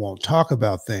people won't talk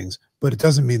about things, but it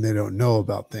doesn't mean they don't know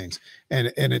about things.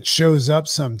 And it shows up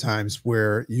sometimes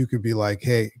where you could be like,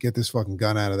 hey, get this fucking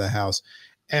gun out of the house.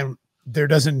 And there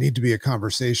doesn't need to be a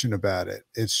conversation about it.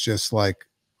 It's just like,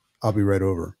 I'll be right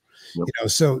over. Yep.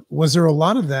 So was there a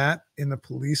lot of that in the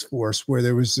police force where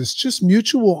there was this just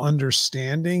mutual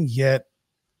understanding, yet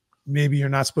maybe you're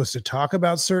not supposed to talk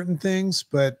about certain things,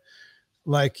 but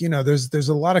like, there's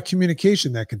a lot of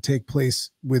communication that can take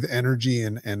place with energy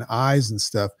and eyes and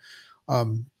stuff.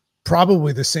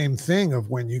 Probably the same thing of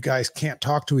when you guys can't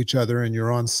talk to each other and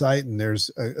you're on site and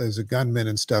there's a gunman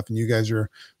and stuff and you guys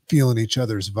are feeling each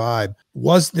other's vibe.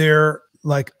 Was there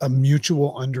like a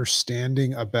mutual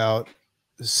understanding about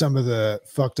some of the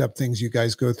fucked up things you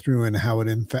guys go through and how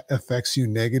it affects you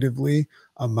negatively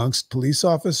amongst police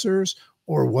officers,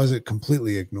 or was it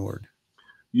completely ignored?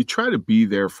 You try to be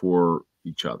there for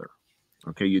each other.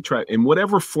 Okay. You try in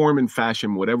whatever form and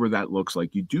fashion, whatever that looks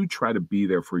like, you do try to be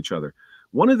there for each other.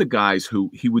 One of the guys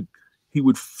who he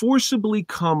would forcibly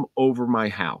come over my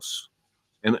house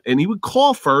and he would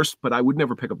call first, but I would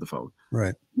never pick up the phone.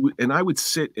 Right. And I would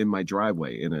sit in my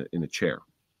driveway in a chair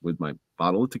with my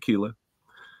bottle of tequila,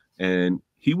 and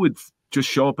he would just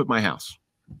show up at my house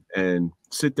and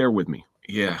sit there with me.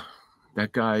 Yeah.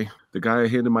 That guy, the guy I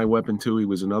handed my weapon to, he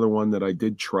was another one that I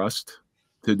did trust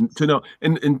to know.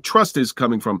 And trust is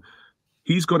coming from,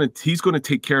 he's going to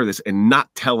take care of this and not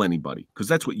tell anybody, because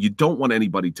that's what you don't want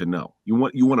anybody to know. You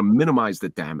want to minimize the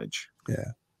damage.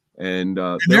 Yeah. And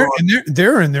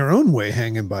they're in their own way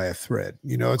hanging by a thread.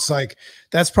 It's like,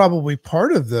 that's probably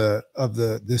part of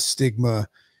the stigma.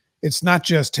 It's not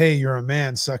just, hey, you're a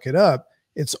man, suck it up.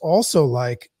 It's also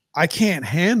like, I can't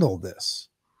handle this.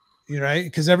 Right?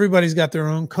 Because everybody's got their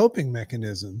own coping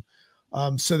mechanism.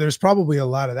 So there's probably a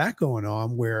lot of that going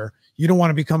on where you don't want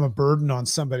to become a burden on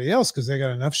somebody else because they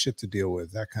got enough shit to deal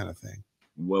with, that kind of thing.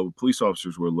 Well, police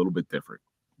officers were a little bit different.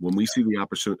 When we see the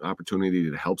opportunity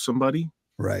to help somebody,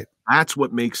 right, that's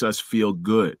what makes us feel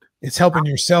good. It's helping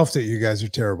yourself that you guys are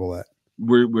terrible at.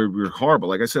 We're horrible.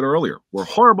 Like I said earlier, we're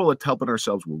horrible at helping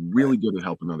ourselves. We're really good at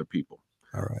helping other people.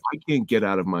 All right. I can't get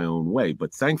out of my own way,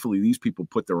 but thankfully these people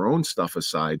put their own stuff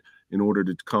aside in order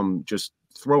to come just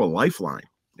throw a lifeline.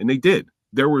 And they did.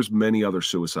 There was many other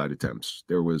suicide attempts.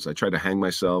 I tried to hang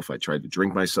myself. I tried to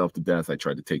drink myself to death. I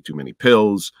tried to take too many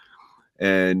pills.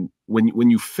 And when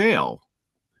you fail,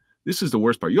 this is the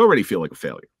worst part. You already feel like a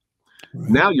failure. Right.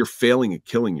 Now you're failing at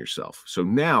killing yourself. So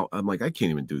now I'm like, I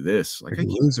can't even do this. Like, a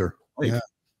loser. Yeah.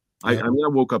 I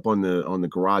woke up on the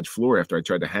garage floor after I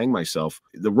tried to hang myself.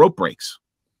 The rope breaks.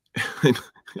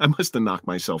 I must have knocked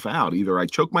myself out. Either I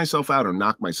choked myself out or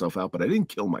knocked myself out, but I didn't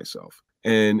kill myself.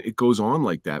 And it goes on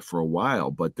like that for a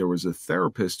while. But there was a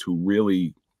therapist who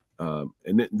really,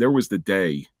 there was the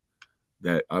day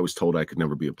that I was told I could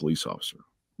never be a police officer,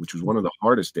 which was one of the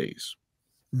hardest days.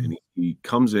 And he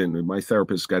comes in, and my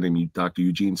therapist, a guy named Dr.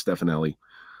 Eugene Stefanelli,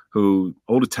 who,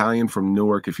 old Italian from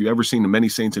Newark. If you ever seen The Many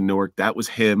Saints in Newark, that was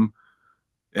him.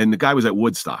 And the guy was at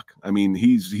Woodstock. I mean,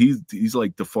 he's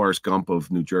like the Forrest Gump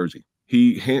of New Jersey.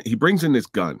 He brings in this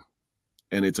gun,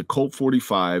 and it's a Colt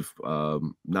 45,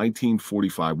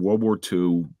 1945, World War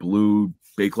II, blue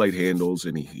Bakelite handles,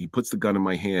 and he puts the gun in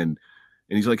my hand,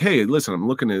 and he's like, "Hey, listen, I'm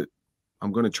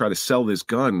going to try to sell this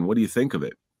gun. What do you think of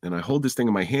it?" And I hold this thing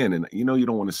in my hand, and you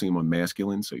don't want to seem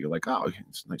unmasculine, so you're like, "Oh,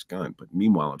 it's a nice gun." But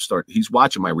meanwhile, he's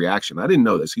watching my reaction. I didn't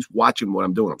know this. He's watching what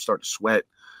I'm doing. I'm starting to sweat,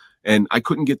 and I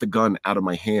couldn't get the gun out of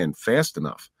my hand fast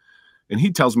enough. And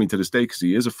he tells me to this day, because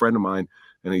he is a friend of mine,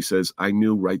 and he says, "I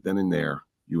knew right then and there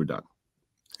you were done."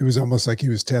 It was almost like he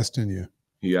was testing you.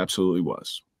 He absolutely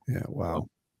was. Yeah. Wow.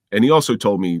 And he also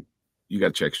told me, "You got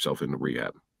to check yourself into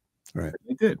rehab." Right.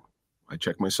 I did. I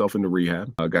checked myself into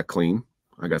rehab. I got clean.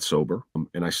 I got sober,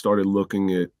 and I started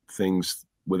looking at things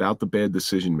without the bad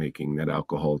decision making that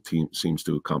alcohol seems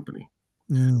to accompany.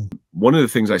 One of the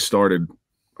things I started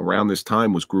around this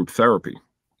time was group therapy.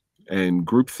 And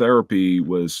group therapy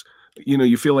was,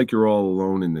 you feel like you're all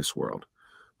alone in this world.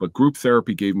 But group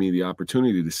therapy gave me the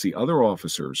opportunity to see other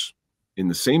officers in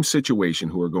the same situation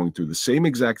who are going through the same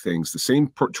exact things, the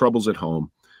same troubles at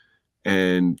home.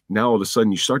 And now all of a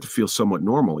sudden you start to feel somewhat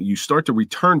normal. You start to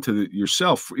return to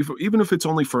yourself, even if it's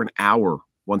only for an hour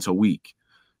once a week.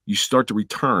 You start to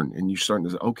return, and you start to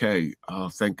say, okay, oh,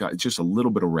 thank God, it's just a little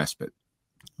bit of respite.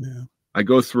 Yeah. I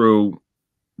go through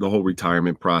the whole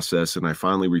retirement process, and I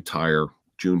finally retire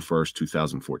June 1st,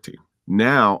 2014.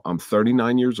 Now I'm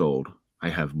 39 years old. I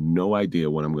have no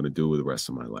idea what I'm going to do with the rest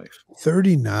of my life.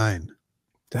 39.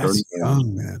 That's 39.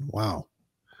 young, man. Wow.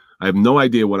 I have no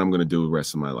idea what I'm going to do with the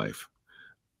rest of my life.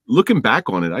 Looking back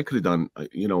on it, I could have done,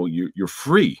 you're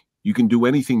free. You can do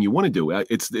anything you want to do.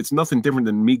 It's nothing different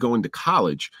than me going to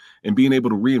college and being able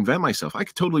to reinvent myself. I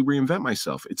could totally reinvent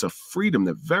myself. It's a freedom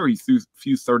that very few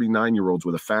 39-year-olds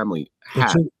with a family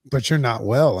have. But you're not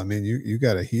well. I mean, you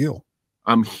got to heal.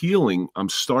 I'm healing. I'm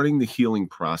starting the healing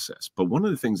process. But one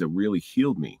of the things that really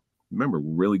healed me, remember,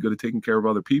 we're really good at taking care of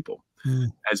other people.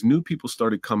 As new people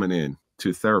started coming in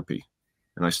to therapy,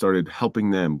 and I started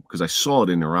helping them, because I saw it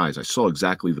in their eyes. I saw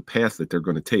exactly the path that they're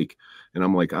going to take. And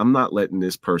I'm like, I'm not letting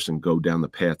this person go down the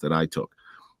path that I took.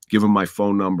 Give them my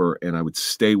phone number, and I would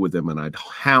stay with them, and I'd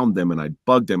hound them, and I'd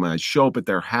bug them, and I'd show up at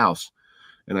their house,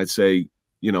 and I'd say,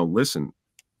 listen,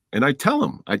 and I'd tell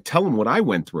them what I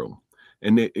went through,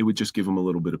 and it would just give them a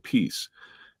little bit of peace.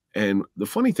 And the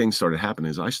funny thing started happening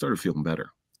is I started feeling better.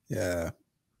 Yeah.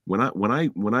 When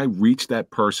I reached that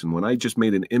person, when I just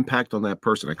made an impact on that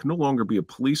person, I can no longer be a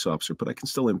police officer, but I can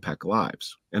still impact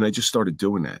lives. And I just started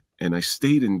doing that. And I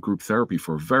stayed in group therapy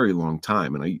for a very long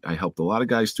time. And I helped a lot of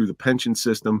guys through the pension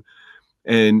system.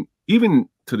 And even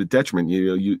to the detriment,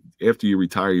 after you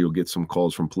retire, you'll get some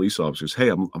calls from police officers. Hey,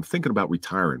 I'm thinking about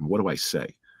retiring. What do I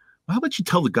say? Well, how about you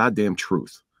tell the goddamn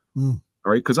truth? All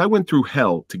right. Because I went through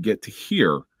hell to get to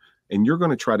here, and you're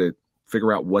going to try to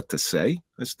figure out what to say.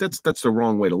 That's the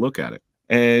wrong way to look at it.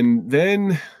 And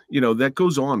then, that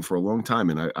goes on for a long time.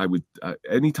 And I would,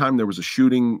 anytime there was a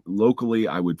shooting locally,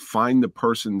 I would find the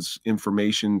person's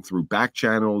information through back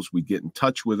channels. We'd get in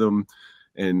touch with them,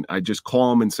 and I just call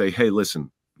them and say, hey, listen,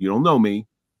 you don't know me.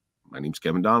 My name's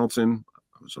Kevin Donaldson.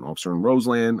 I was an officer in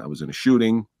Roseland. I was in a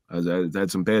shooting. I had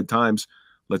some bad times.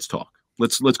 Let's talk.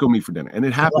 Let's go meet for dinner. And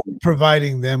it happened.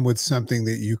 Providing them with something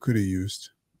that you could have used.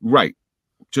 Right.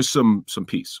 Just some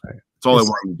peace. Right. That's all I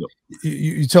wanted to do.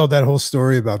 You told that whole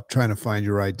story about trying to find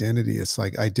your identity. It's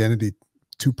like identity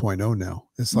 2.0 now.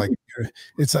 It's like,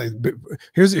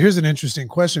 here's an interesting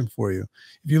question for you.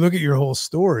 If you look at your whole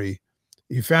story,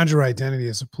 you found your identity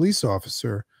as a police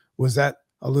officer. Was that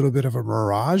a little bit of a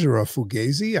mirage or a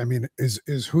fugazi? I mean,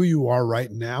 is who you are right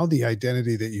now the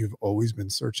identity that you've always been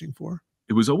searching for?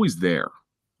 It was always there.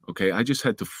 Okay. I just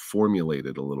had to formulate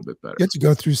it a little bit better. You had to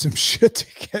go through some shit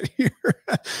to get here.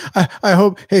 I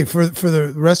hope, hey, for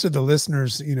the rest of the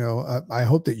listeners, I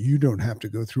hope that you don't have to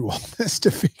go through all this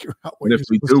to figure out what. And if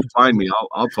we do find me,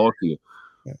 I'll talk to you.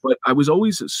 Yeah. But I was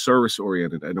always service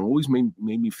oriented, and it always made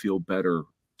me feel better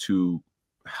to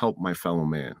help my fellow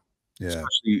man. Yeah.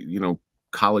 Especially,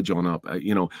 college on up.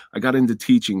 I got into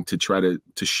teaching to try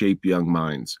to shape young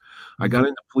minds. I got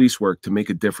into police work to make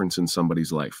a difference in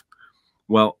somebody's life.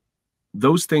 Well,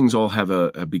 those things all have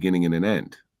a beginning and an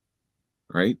end,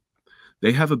 right?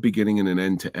 They have a beginning and an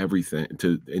end to everything.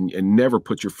 And never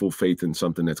put your full faith in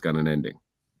something that's got an ending.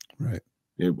 Right.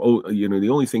 The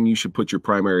only thing you should put your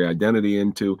primary identity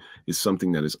into is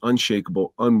something that is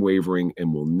unshakable, unwavering,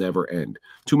 and will never end.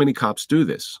 Too many cops do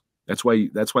this. That's why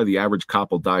the average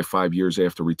cop will die 5 years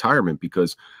after retirement,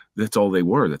 because that's all they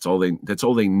were. That's all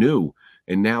they knew.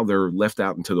 And now they're left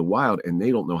out into the wild, and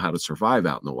they don't know how to survive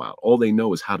out in the wild. All they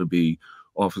know is how to be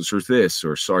officer this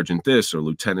or sergeant this or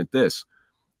lieutenant this.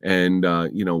 And,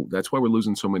 that's why we're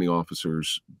losing so many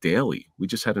officers daily. We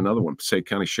just had another one. Passaic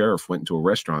County Sheriff went into a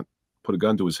restaurant, put a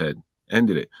gun to his head,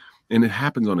 ended it. And it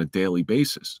happens on a daily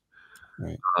basis.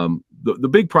 Right. The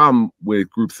big problem with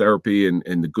group therapy and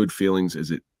the good feelings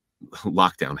is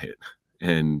lockdown hit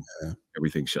and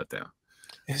everything shut down.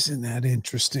 Isn't that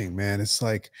interesting, man? It's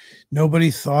like nobody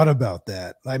thought about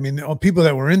that. I mean, people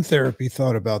that were in therapy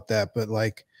thought about that, but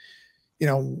like,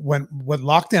 what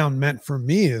lockdown meant for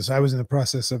me is I was in the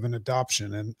process of an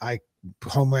adoption, and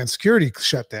Homeland Security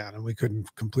shut down and we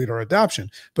couldn't complete our adoption.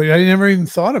 But I never even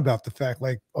thought about the fact,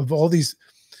 like, of all these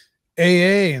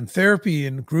AA and therapy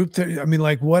and group therapy. I mean,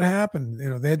 like, what happened?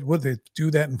 They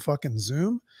do that in fucking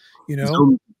Zoom?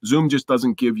 Zoom just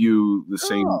doesn't give you the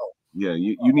same. Yeah,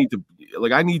 you need to,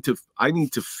 like, I need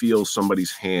to feel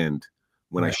somebody's hand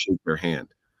when I shake their hand.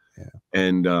 Yeah.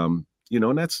 And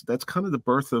and that's kind of the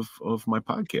birth of my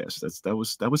podcast.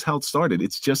 That was how it started.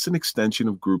 It's just an extension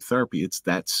of group therapy. It's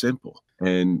that simple.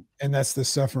 And that's the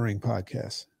Suffering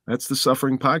Podcast. That's the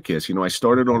Suffering Podcast. I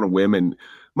started on a whim, and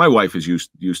my wife is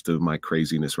used to my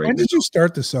craziness right now. When did you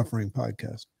start the Suffering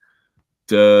Podcast?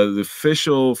 The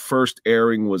official first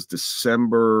airing was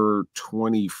December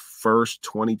 21st,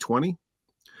 2020.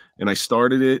 And I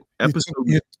started it.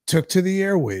 You took to the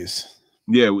airways.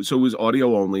 Yeah, so it was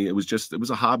audio only. It was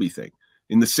a hobby thing.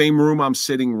 In the same room I'm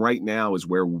sitting right now is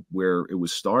where it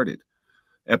was started.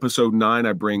 Episode 9,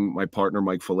 I bring my partner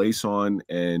Mike Falace on,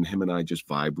 and him and I just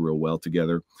vibe real well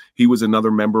together. He was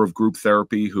another member of group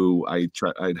therapy who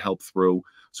I'd helped through,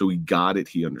 so he got it,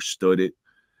 he understood it,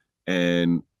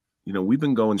 and we've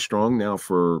been going strong now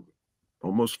for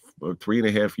almost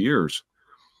 3.5 years.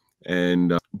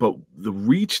 And but the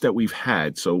reach that we've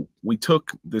had, so we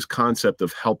took this concept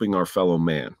of helping our fellow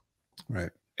man, right,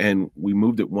 and we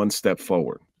moved it one step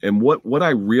forward. And what I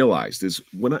realized is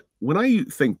when I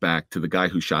think back to the guy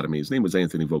who shot at me, his name was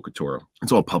Anthony Vocatoro.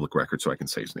 It's all public record, so I can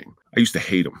say his name. I used to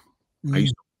hate him. I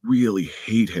used to really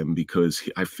hate him because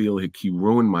I feel like he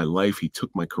ruined my life. He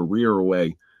took my career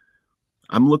away.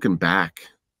 I'm looking back,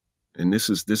 and this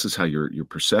is how your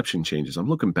perception changes. I'm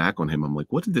looking back on him. I'm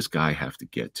like, what did this guy have to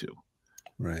get to?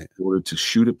 Right. In order to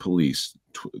shoot at police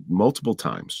multiple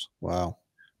times. Wow.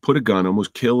 Put a gun,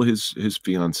 almost kill his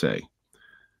fiance.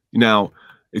 Now,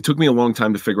 it took me a long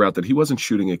time to figure out that he wasn't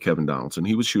shooting at Kevin Donaldson.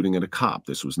 He was shooting at a cop.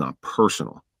 This was not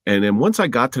personal. And then once I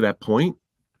got to that point,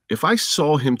 if I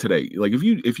saw him today, like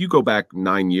if you go back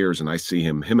 9 years and I see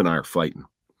him and I are fighting,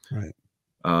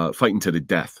 right, fighting to the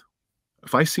death.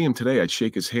 If I see him today, I'd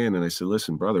shake his hand and I said,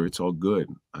 listen, brother, it's all good.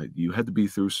 You had to be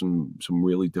through some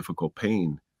really difficult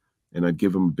pain. And I'd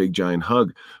give him a big, giant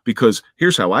hug, because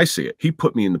here's how I see it. He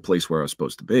put me in the place where I was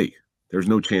supposed to be. There's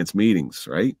no chance meetings,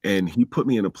 right? And he put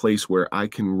me in a place where I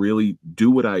can really do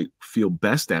what I feel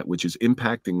best at, which is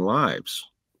impacting lives.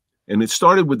 And it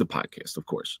started with the podcast, of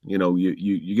course.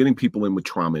 You're getting people in with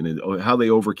trauma and how they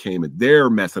overcame it, their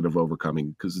method of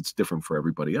overcoming, because it's different for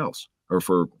everybody else, or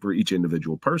for each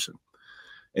individual person.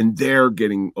 And they're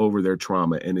getting over their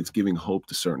trauma, and it's giving hope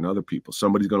to certain other people.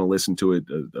 Somebody's going to listen to it,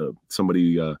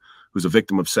 somebody who's a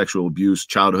victim of sexual abuse,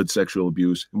 childhood sexual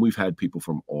abuse, and we've had people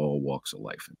from all walks of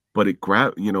life. But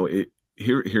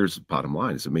here's the bottom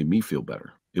line: is it made me feel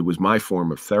better. It was my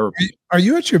form of therapy. Are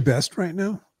you at your best right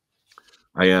now?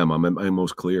 I am. I'm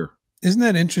most clear. Isn't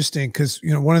that interesting? Because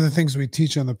one of the things we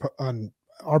teach on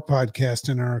our podcast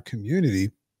in our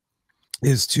community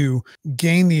is to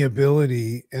gain the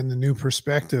ability and the new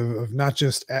perspective of not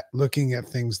just looking at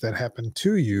things that happen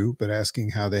to you, but asking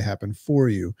how they happen for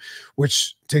you,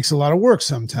 which takes a lot of work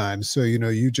sometimes. So,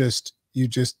 you just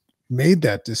made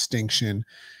that distinction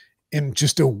in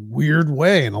just a weird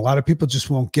way. And a lot of people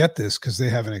just won't get this because they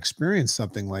haven't experienced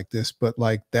something like this. But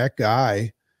like, that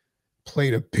guy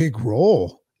played a big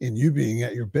role in you being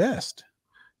at your best.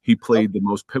 He played the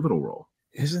most pivotal role.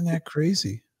 Isn't that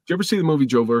crazy? Did you ever see the movie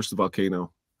Joe versus the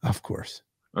Volcano? Of course.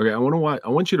 Okay, I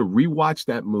want you to rewatch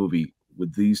that movie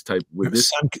with this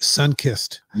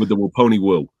sun-kissed with the Waponi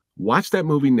Woo. Watch that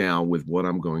movie now with what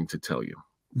I'm going to tell you.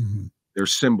 Mm-hmm.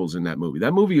 There's symbols in that movie.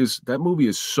 That movie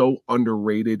is so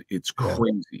underrated. It's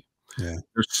crazy. Yeah.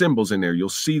 There's symbols in there. You'll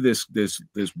see this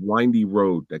windy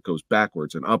road that goes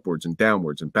backwards and upwards and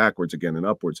downwards and backwards again and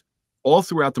upwards all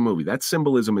throughout the movie. That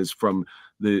symbolism is from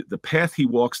the path he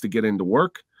walks to get into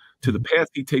work to the path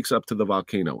he takes up to the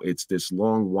volcano. It's this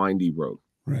long, windy road.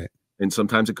 Right. And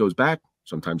sometimes it goes back,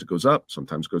 sometimes it goes up,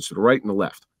 sometimes it goes to the right and the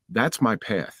left. That's my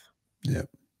path. Yeah.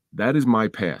 That is my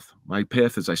path. My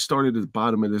path is I started at the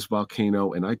bottom of this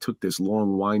volcano and I took this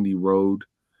long, windy road.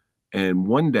 And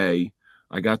one day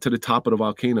I got to the top of the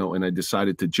volcano and I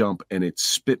decided to jump, and it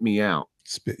spit me out.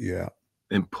 Spit you out.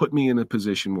 And put me in a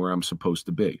position where I'm supposed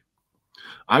to be.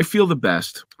 I feel the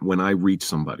best when I reach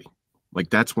somebody. Like,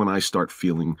 that's when I start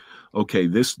feeling, okay,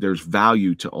 there's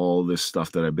value to all this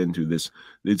stuff that I've been through.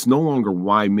 It's no longer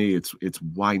why me, it's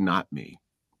why not me.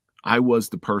 I was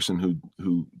the person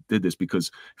who did this,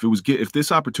 because if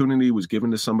this opportunity was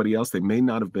given to somebody else, they may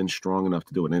not have been strong enough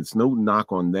to do it. And it's no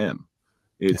knock on them.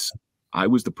 I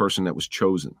was the person that was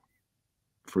chosen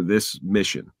for this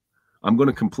mission. I'm going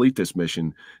to complete this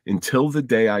mission until the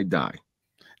day I die.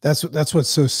 That's what's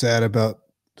so sad about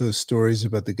those stories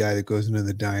about the guy that goes into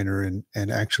the diner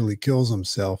and actually kills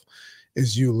himself,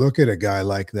 is you look at a guy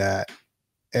like that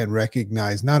and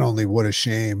recognize not only what a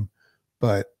shame,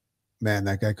 but man,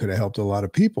 that guy could have helped a lot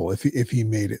of people if he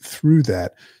made it through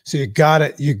that. So you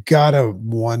gotta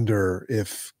wonder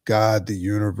if God, the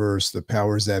universe, the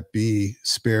powers that be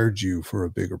spared you for a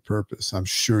bigger purpose. I'm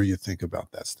sure you think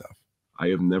about that stuff. I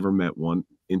have never met one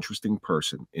interesting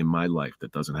person in my life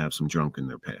that doesn't have some junk in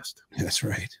their past. That's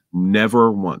right.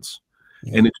 Never once.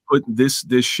 Yeah. And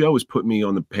this show has put me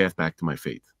on the path back to my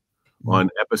faith. On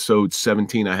episode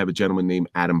 17, I have a gentleman named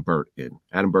Adam Burt in.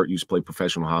 Adam Burt used to play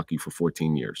professional hockey for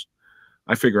 14 years.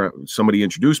 I figure out, somebody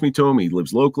introduced me to him. He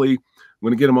lives locally. I'm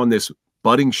going to get him on this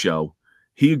budding show.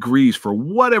 He agrees, for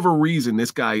whatever reason.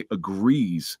 This guy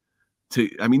agrees to,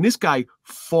 I mean, this guy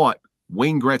fought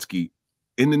Wayne Gretzky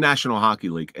in the National Hockey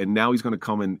League, and now he's going to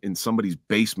come in somebody's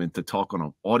basement to talk on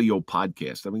an audio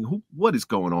podcast. I mean, what is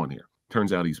going on here?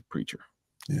 Turns out he's a preacher.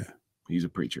 Yeah. He's a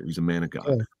preacher. He's a man of God.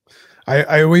 Oh.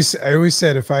 I always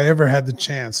said, if I ever had the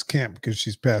chance, can't because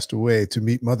she's passed away, to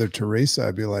meet Mother Teresa,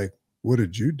 I'd be like, what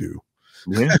did you do?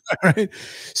 Yeah. Right.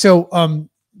 So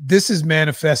this is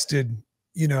manifested,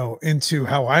 into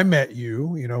how I met you.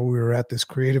 We were at this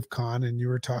Creative Con and you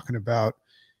were talking about,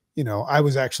 I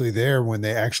was actually there when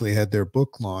they actually had their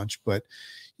book launch, but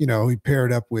he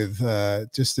paired up with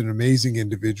just an amazing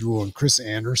individual, and Chris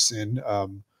Anderson,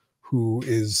 who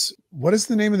is, what is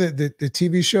the name of the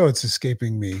TV show? It's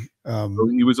escaping me. So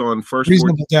he was on First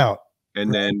Reasonable Doubt.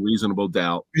 And then Reasonable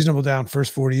Doubt. Reasonable Doubt,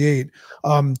 First 48.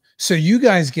 So you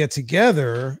guys get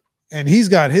together, and he's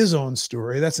got his own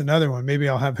story. That's another one. Maybe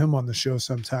I'll have him on the show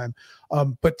sometime.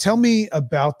 But tell me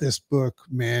about this book,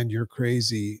 Man, You're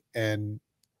Crazy, and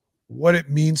what it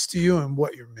means to you and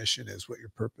what your mission is, what your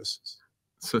purpose is.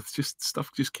 So it's just,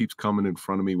 stuff just keeps coming in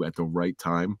front of me at the right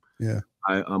time. Yeah.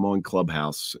 I'm on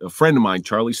Clubhouse. A friend of mine,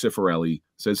 Charlie Cifarelli,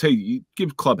 says, hey, you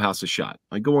give Clubhouse a shot.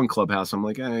 I go on Clubhouse. I'm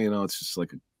like, it's just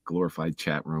like a glorified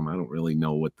chat room. I don't really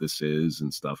know what this is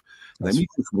and stuff. And I meet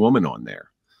this woman on there,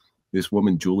 this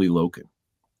woman, Julie Loken.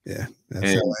 Yeah.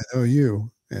 That's how I know you.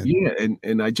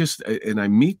 And I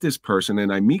meet this person,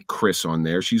 and I meet Chris on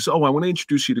there. She's, I want to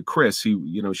introduce you to Chris.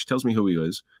 She tells me who he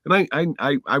is. And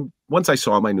I once I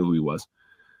saw him, I knew who he was.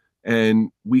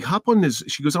 And we hop on this.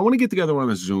 She goes, I want to get together on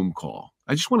a Zoom call.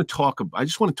 I just want to talk.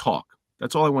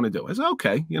 That's all I want to do. I said,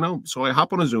 okay, so I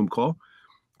hop on a Zoom call.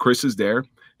 Chris is there,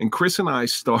 and Chris and I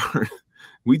start,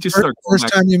 we just start. First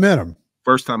time you met him.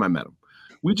 First time I met him.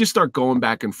 We just start going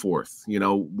back and forth.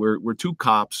 We're two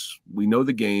cops. We know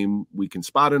the game. We can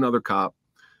spot another cop.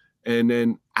 And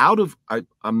then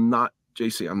I'm not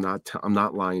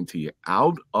lying to you.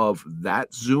 Out of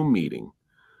that Zoom meeting,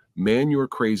 Man, You're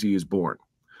Crazy is born.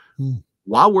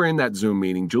 While we're in that Zoom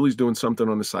meeting, Julie's doing something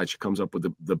on the side. She comes up with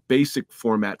the basic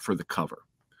format for the cover.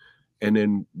 And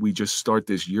then we just start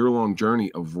this year-long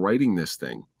journey of writing this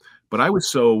thing. But I was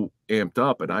so amped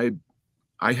up, and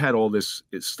I had all this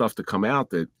stuff to come out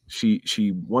that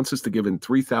she wants us to give in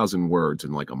 3,000 words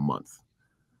in like a month.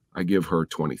 I give her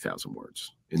 20,000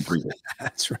 words in 3 minutes.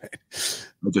 That's right.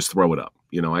 I just throw it up.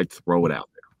 I throw it out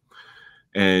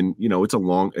there. And, it's a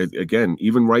long, again,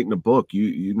 even writing a book,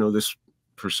 you know this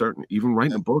for certain, even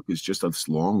writing a book is just a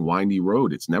long, windy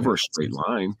road. It's never a straight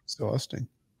line. Exhausting.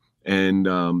 And,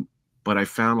 but I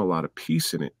found a lot of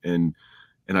peace in it. And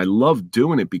I love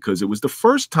doing it because it was the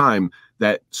first time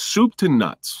that soup to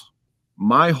nuts,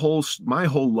 my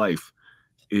whole life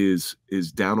is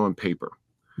down on paper.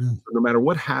 No matter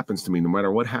what happens to me, no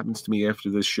matter what happens to me after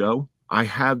this show, I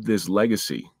have this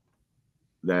legacy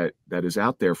that is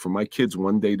out there for my kids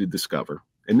one day to discover.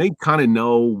 And they kind of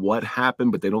know what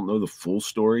happened, but they don't know the full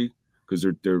story because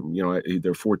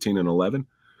they're 14 and 11.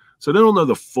 So they don't know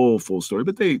the full story,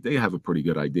 but they have a pretty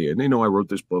good idea. And they know I wrote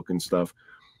this book and stuff.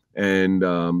 And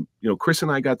you know, Chris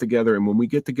and I got together, and when we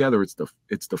get together, it's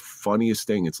the funniest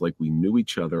thing. It's like we knew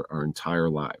each other our entire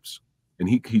lives. And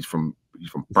he's from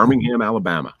Birmingham,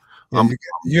 Alabama.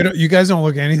 Yeah, you guys don't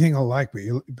look anything alike,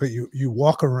 but you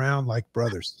walk around like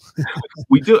brothers.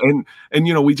 We do, and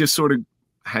you know, we just sort of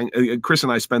hang. Chris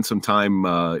and I spent some time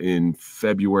in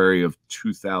February of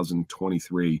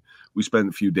 2023. We spent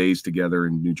a few days together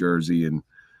in New Jersey,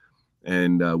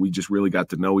 and we just really got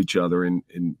to know each other, and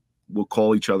we'll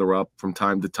call each other up from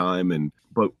time to time,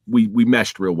 but we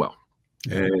meshed real well.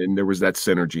 Yeah. And there was that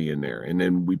synergy in there. And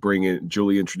then we bring in,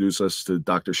 Julie introduced us to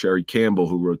Dr. Sherry Campbell,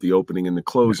 who wrote the opening and the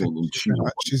closing. And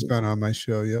she's been on my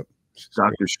show. Yep.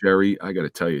 Dr. Sherry, I got to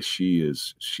tell you,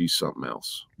 she's something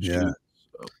else. Yeah.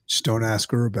 Just don't ask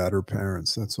her about her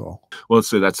parents. That's all. Well,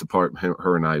 so that's the part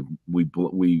her and I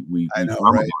I know,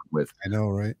 right? With. I know,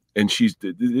 right? And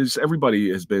everybody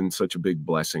has been such a big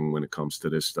blessing when it comes to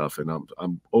this stuff, and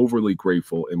I'm overly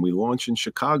grateful. And we launch in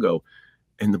Chicago,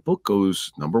 and the book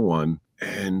goes #1,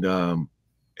 and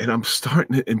I'm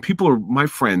starting to, and my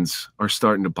friends are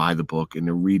starting to buy the book, and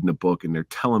they're reading the book, and they're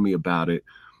telling me about it,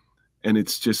 and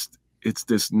it's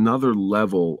this another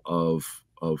level of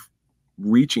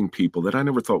reaching people that I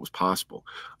never thought was possible.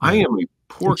 Yeah. I am a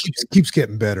poor kid. Keeps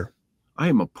getting better. I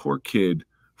am a poor kid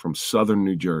from Southern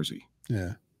New Jersey.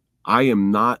 Yeah. I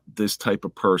am not this type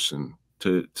of person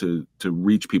to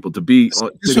reach people, to be.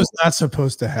 This was not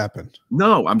supposed to happen.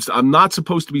 No, I'm not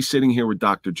supposed to be sitting here with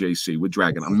Dr. JC, with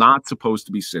Dragon. I'm not supposed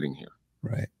to be sitting here.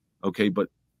 Right. Okay. But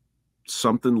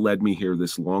something led me here,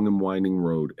 this long and winding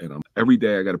road. And every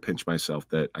day I got to pinch myself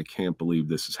that I can't believe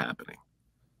this is happening.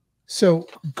 So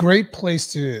great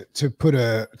place to put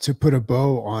a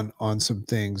bow on some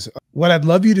things. What I'd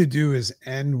love you to do is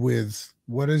end with,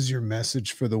 what is your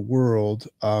message for the world?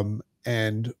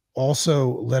 And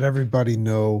also let everybody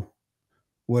know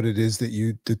what it is that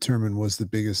you determined was the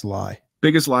biggest lie.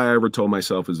 Biggest lie I ever told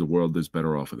myself is the world is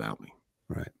better off without me.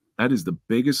 Right. That is the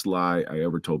biggest lie I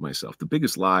ever told myself. The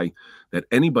biggest lie that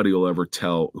anybody will ever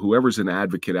tell, whoever's an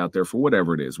advocate out there for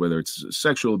whatever it is, whether it's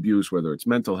sexual abuse, whether it's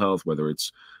mental health, whether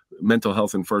it's mental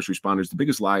health and first responders, the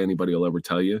biggest lie anybody will ever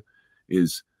tell you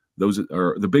is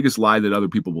the biggest lie that other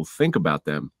people will think about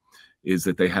them is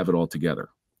that they have it all together.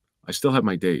 I still have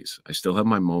my days. I still have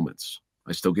my moments.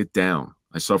 I still get down.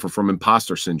 I suffer from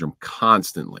imposter syndrome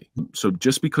constantly. So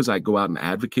just because I go out and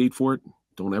advocate for it,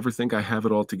 don't ever think I have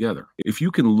it all together. If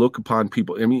you can look upon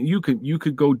people, I mean, you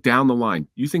could go down the line.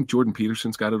 You think Jordan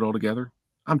Peterson's got it all together?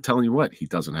 I'm telling you what, he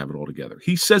doesn't have it all together.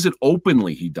 He says it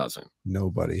openly, he doesn't.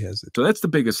 Nobody has it. So that's the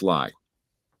biggest lie.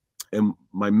 And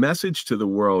my message to the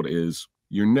world is,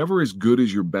 you're never as good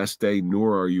as your best day,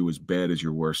 nor are you as bad as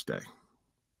your worst day.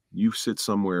 You sit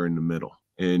somewhere in the middle,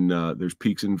 and there's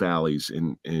peaks and valleys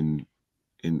in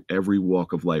every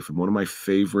walk of life. And one of my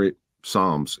favorite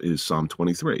Psalms is Psalm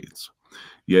 23. It's,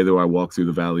 yea, though I walk through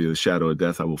the valley of the shadow of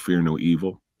death, I will fear no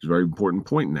evil. There's a very important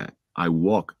point in that. I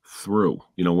walk through.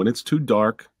 You know, when it's too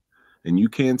dark and you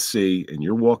can't see and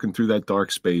you're walking through that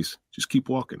dark space, just keep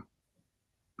walking,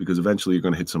 because eventually you're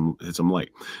going to hit some light.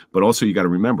 But also you got to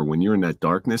remember, when you're in that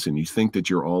darkness and you think that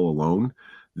you're all alone,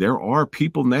 there are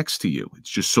people next to you. It's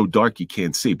just so dark you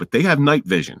can't see, but they have night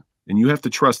vision, and you have to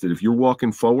trust that if you're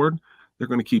walking forward, they're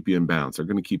going to keep you in bounds. They're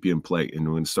going to keep you in play.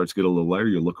 And when it starts to get a little lighter,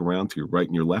 you look around to your right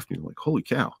and your left, and you're like, holy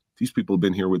cow, these people have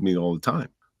been here with me all the time.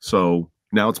 So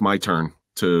now it's my turn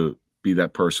to be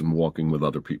that person walking with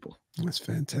other people. That's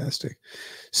fantastic.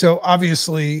 So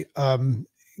obviously,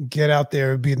 get out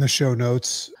there, be in the show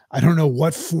notes. I don't know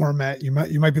what format you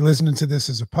might be listening to this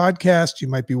as a podcast. You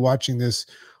might be watching this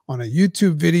on a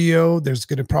YouTube video. There's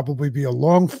going to probably be a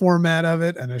long format of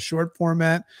it and a short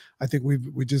format. I think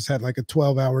we just had like a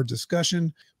 12-hour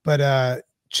discussion, but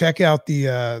check out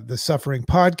the Suffering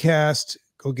podcast.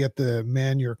 Go get the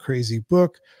Man You're Crazy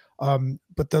book.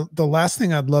 But the last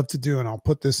thing I'd love to do, and I'll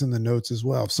put this in the notes as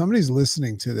well, if somebody's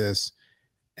listening to this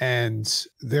and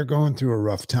they're going through a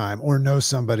rough time or know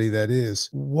somebody that is,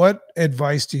 what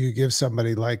advice do you give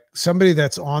somebody, like somebody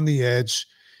that's on the edge,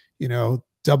 you know,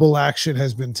 double action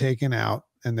has been taken out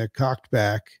and they're cocked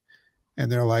back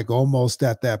and they're like almost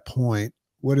at that point?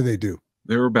 What do they do?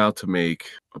 They're about to make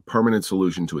a permanent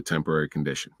solution to a temporary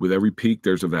condition. With every peak,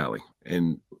 there's a valley.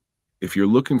 And if you're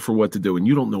looking for what to do and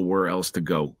you don't know where else to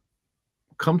go,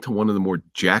 come to one of the more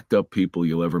jacked up people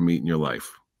you'll ever meet in your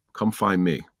life. Come find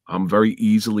me. I'm very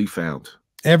easily found.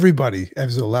 Everybody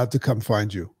is allowed to come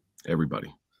find you.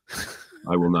 Everybody.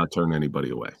 I will not turn anybody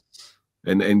away.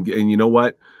 And you know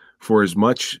what? For as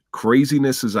much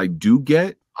craziness as I do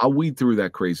get, I'll weed through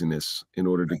that craziness in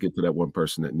order to get to that one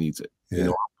person that needs it. Yeah. You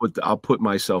know, I'll put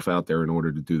myself out there in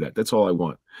order to do that. That's all I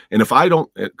want. And if I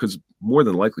don't, because more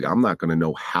than likely, I'm not going to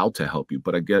know how to help you,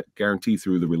 but I guarantee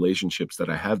through the relationships that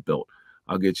I have built,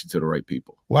 I'll get you to the right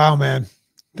people. Wow, man.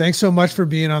 Thanks so much for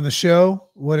being on the show.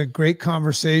 What a great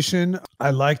conversation.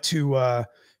 I like to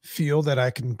feel that I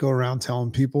can go around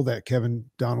telling people that Kevin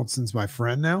Donaldson's my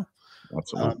friend now.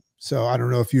 Absolutely. So I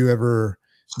don't know if you ever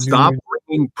stop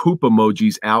bringing poop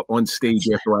emojis out on stage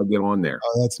after I get on there.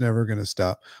 Oh, that's never going to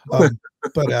stop. But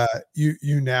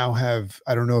you now have,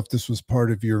 I don't know if this was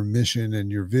part of your mission and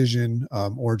your vision,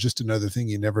 or just another thing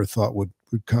you never thought would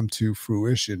come to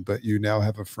fruition, but you now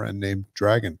have a friend named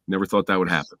Dragon. Never thought that would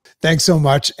happen. Thanks so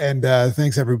much. And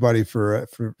thanks everybody for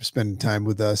spending time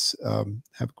with us.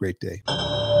 Have a great day.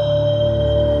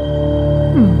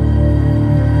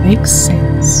 Makes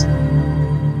sense.